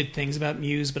really good things about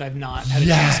Muse, but I've not had a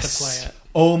chance to play it.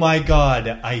 Oh my god,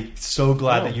 I'm so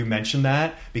glad that you mentioned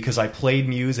that, because I played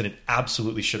Muse and it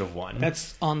absolutely should have won.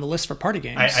 That's on the list for party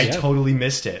games. I totally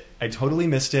missed it. And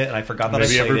I forgot that I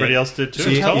played it. Maybe everybody else did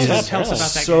too. Tell us about that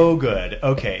so game. Good.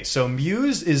 Okay, so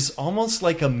Muse is almost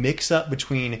like a mix-up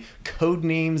between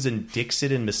Codenames and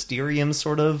Dixit and Mysterium,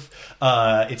 sort of.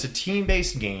 It's a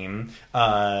team-based game.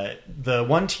 The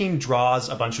one team draws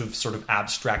a bunch of sort of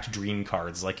abstract dream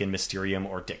cards, like in Mysterium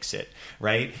or Dixit,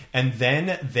 right? And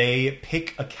then they pick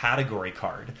a category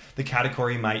card. The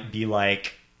category might be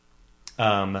like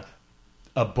a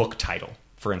book title,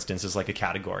 for instance, is like a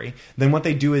category. Then what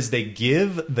they do is they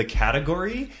give the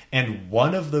category and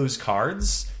one of those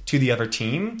cards to the other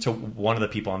team, to one of the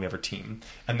people on the other team.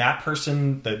 And that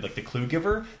person, the clue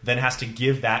giver, then has to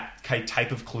give that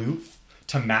type of clue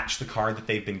to match the card that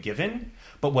they've been given.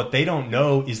 But what they don't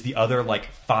know is the other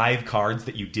 5 cards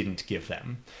that you didn't give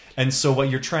them. And so what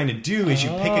you're trying to do is you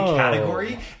pick a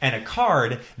category and a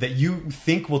card that you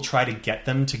think will try to get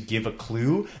them to give a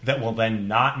clue that will then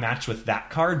not match with that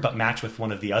card, but match with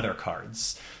one of the other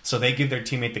cards. So they give their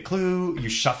teammate the clue, you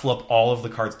shuffle up all of the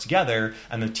cards together,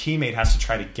 and the teammate has to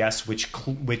try to guess which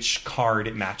card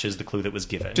it matches the clue that was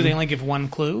given. Do they only give one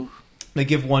clue? They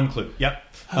give one clue, yep.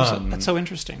 That's so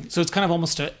interesting. So it's kind of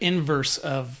almost an inverse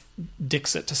of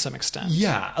Dixit to some extent.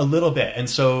 Yeah, a little bit. And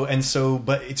so,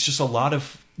 but it's just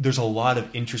there's a lot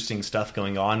of interesting stuff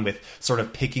going on with sort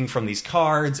of picking from these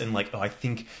cards and like, oh, I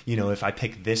think, if I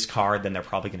pick this card, then they're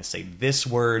probably going to say this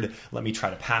word. Let me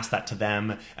try to pass that to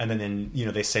them. And then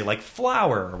they say like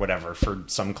flower or whatever for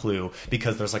some clue,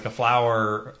 because there's like a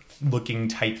flower looking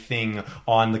type thing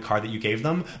on the card that you gave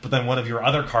them. But then one of your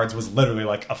other cards was literally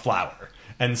like a flower.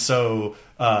 And so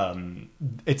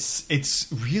it's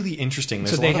really interesting.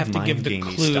 There's so they a lot have of to give the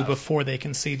mind-gamey clue stuff. before they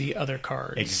can see the other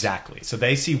cards. Exactly. So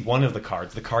they see one of the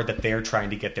cards, the card that they're trying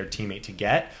to get their teammate to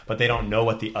get, but they don't know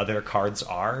what the other cards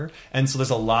are. And so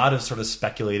there's a lot of sort of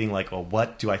speculating, like, well,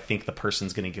 what do I think the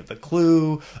person's going to give the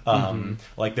clue?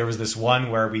 Like there was this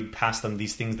one where we passed them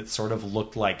these things that sort of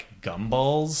looked like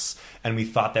gumballs, and we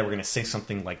thought they were going to say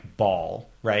something like ball,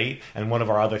 right? And one of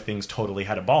our other things totally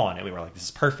had a ball on it. We were like, this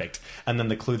is perfect. And then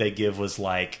the clue they give was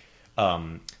like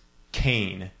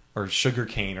cane or sugar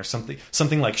cane or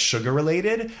something like sugar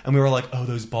related. And we were like, oh,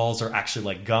 those balls are actually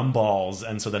like gum balls.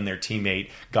 And so then their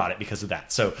teammate got it because of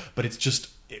that. So, but it's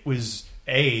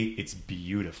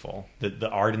beautiful. The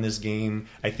art in this game,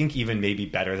 I think even maybe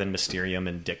better than Mysterium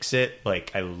and Dixit.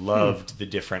 Like I loved the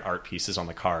different art pieces on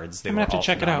the cards. They I'm were gonna have to all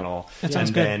check phenomenal. it out. That sounds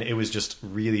good. And then it was just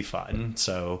really fun.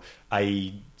 So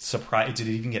surprised. Did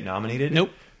it even get nominated?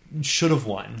 Nope. Should have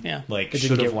won. Yeah. Like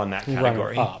should have won that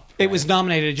category. Up, It was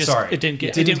nominated, just Sorry, it didn't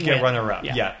get get win. runner up.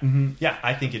 Yeah. Yeah. Mm-hmm. Yeah,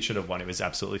 I think it should have won. It was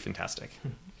absolutely fantastic.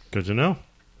 Good to know.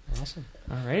 Awesome.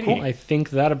 Alrighty. Cool. I think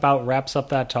that about wraps up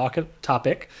that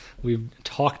topic. We've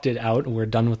talked it out. We're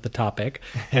done with the topic.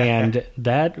 And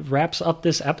that wraps up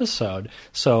this episode.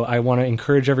 So I want to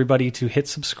encourage everybody to hit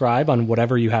subscribe on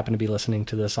whatever you happen to be listening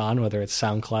to this on, whether it's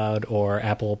SoundCloud or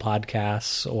Apple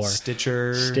Podcasts or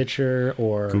Stitcher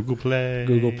or Google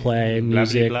Play,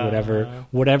 Music, blah, blah, blah.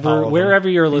 whatever, wherever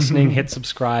you're listening, hit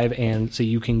subscribe, and so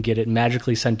you can get it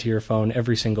magically sent to your phone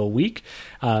every single week.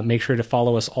 Make sure to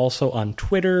follow us also on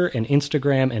Twitter and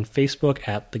Instagram and Facebook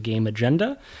at The Game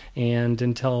Agenda. And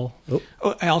until...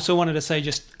 I also wanted to say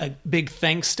just a big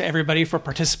thanks to everybody for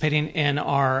participating in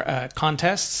our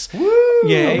contests. Woo!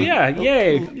 Yay! Yeah,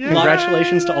 yay!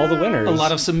 Congratulations to all the winners. A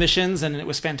lot of submissions, and it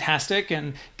was fantastic,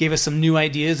 and gave us some new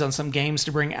ideas on some games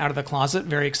to bring out of the closet.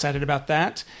 Very excited about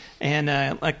that.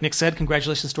 And like Nick said,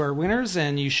 congratulations to our winners,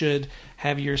 and you should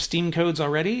have your Steam codes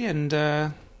already, and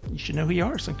you should know who you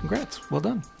are, so congrats. Well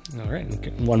done. All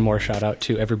right. One more shout out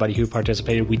to everybody who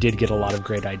participated. We did get a lot of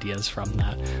great ideas from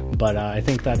that. But I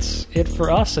think that's it for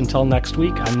us. Until next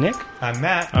week, I'm Nick. I'm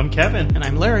Matt. I'm Kevin. And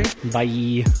I'm Larry.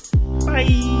 Bye.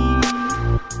 Bye.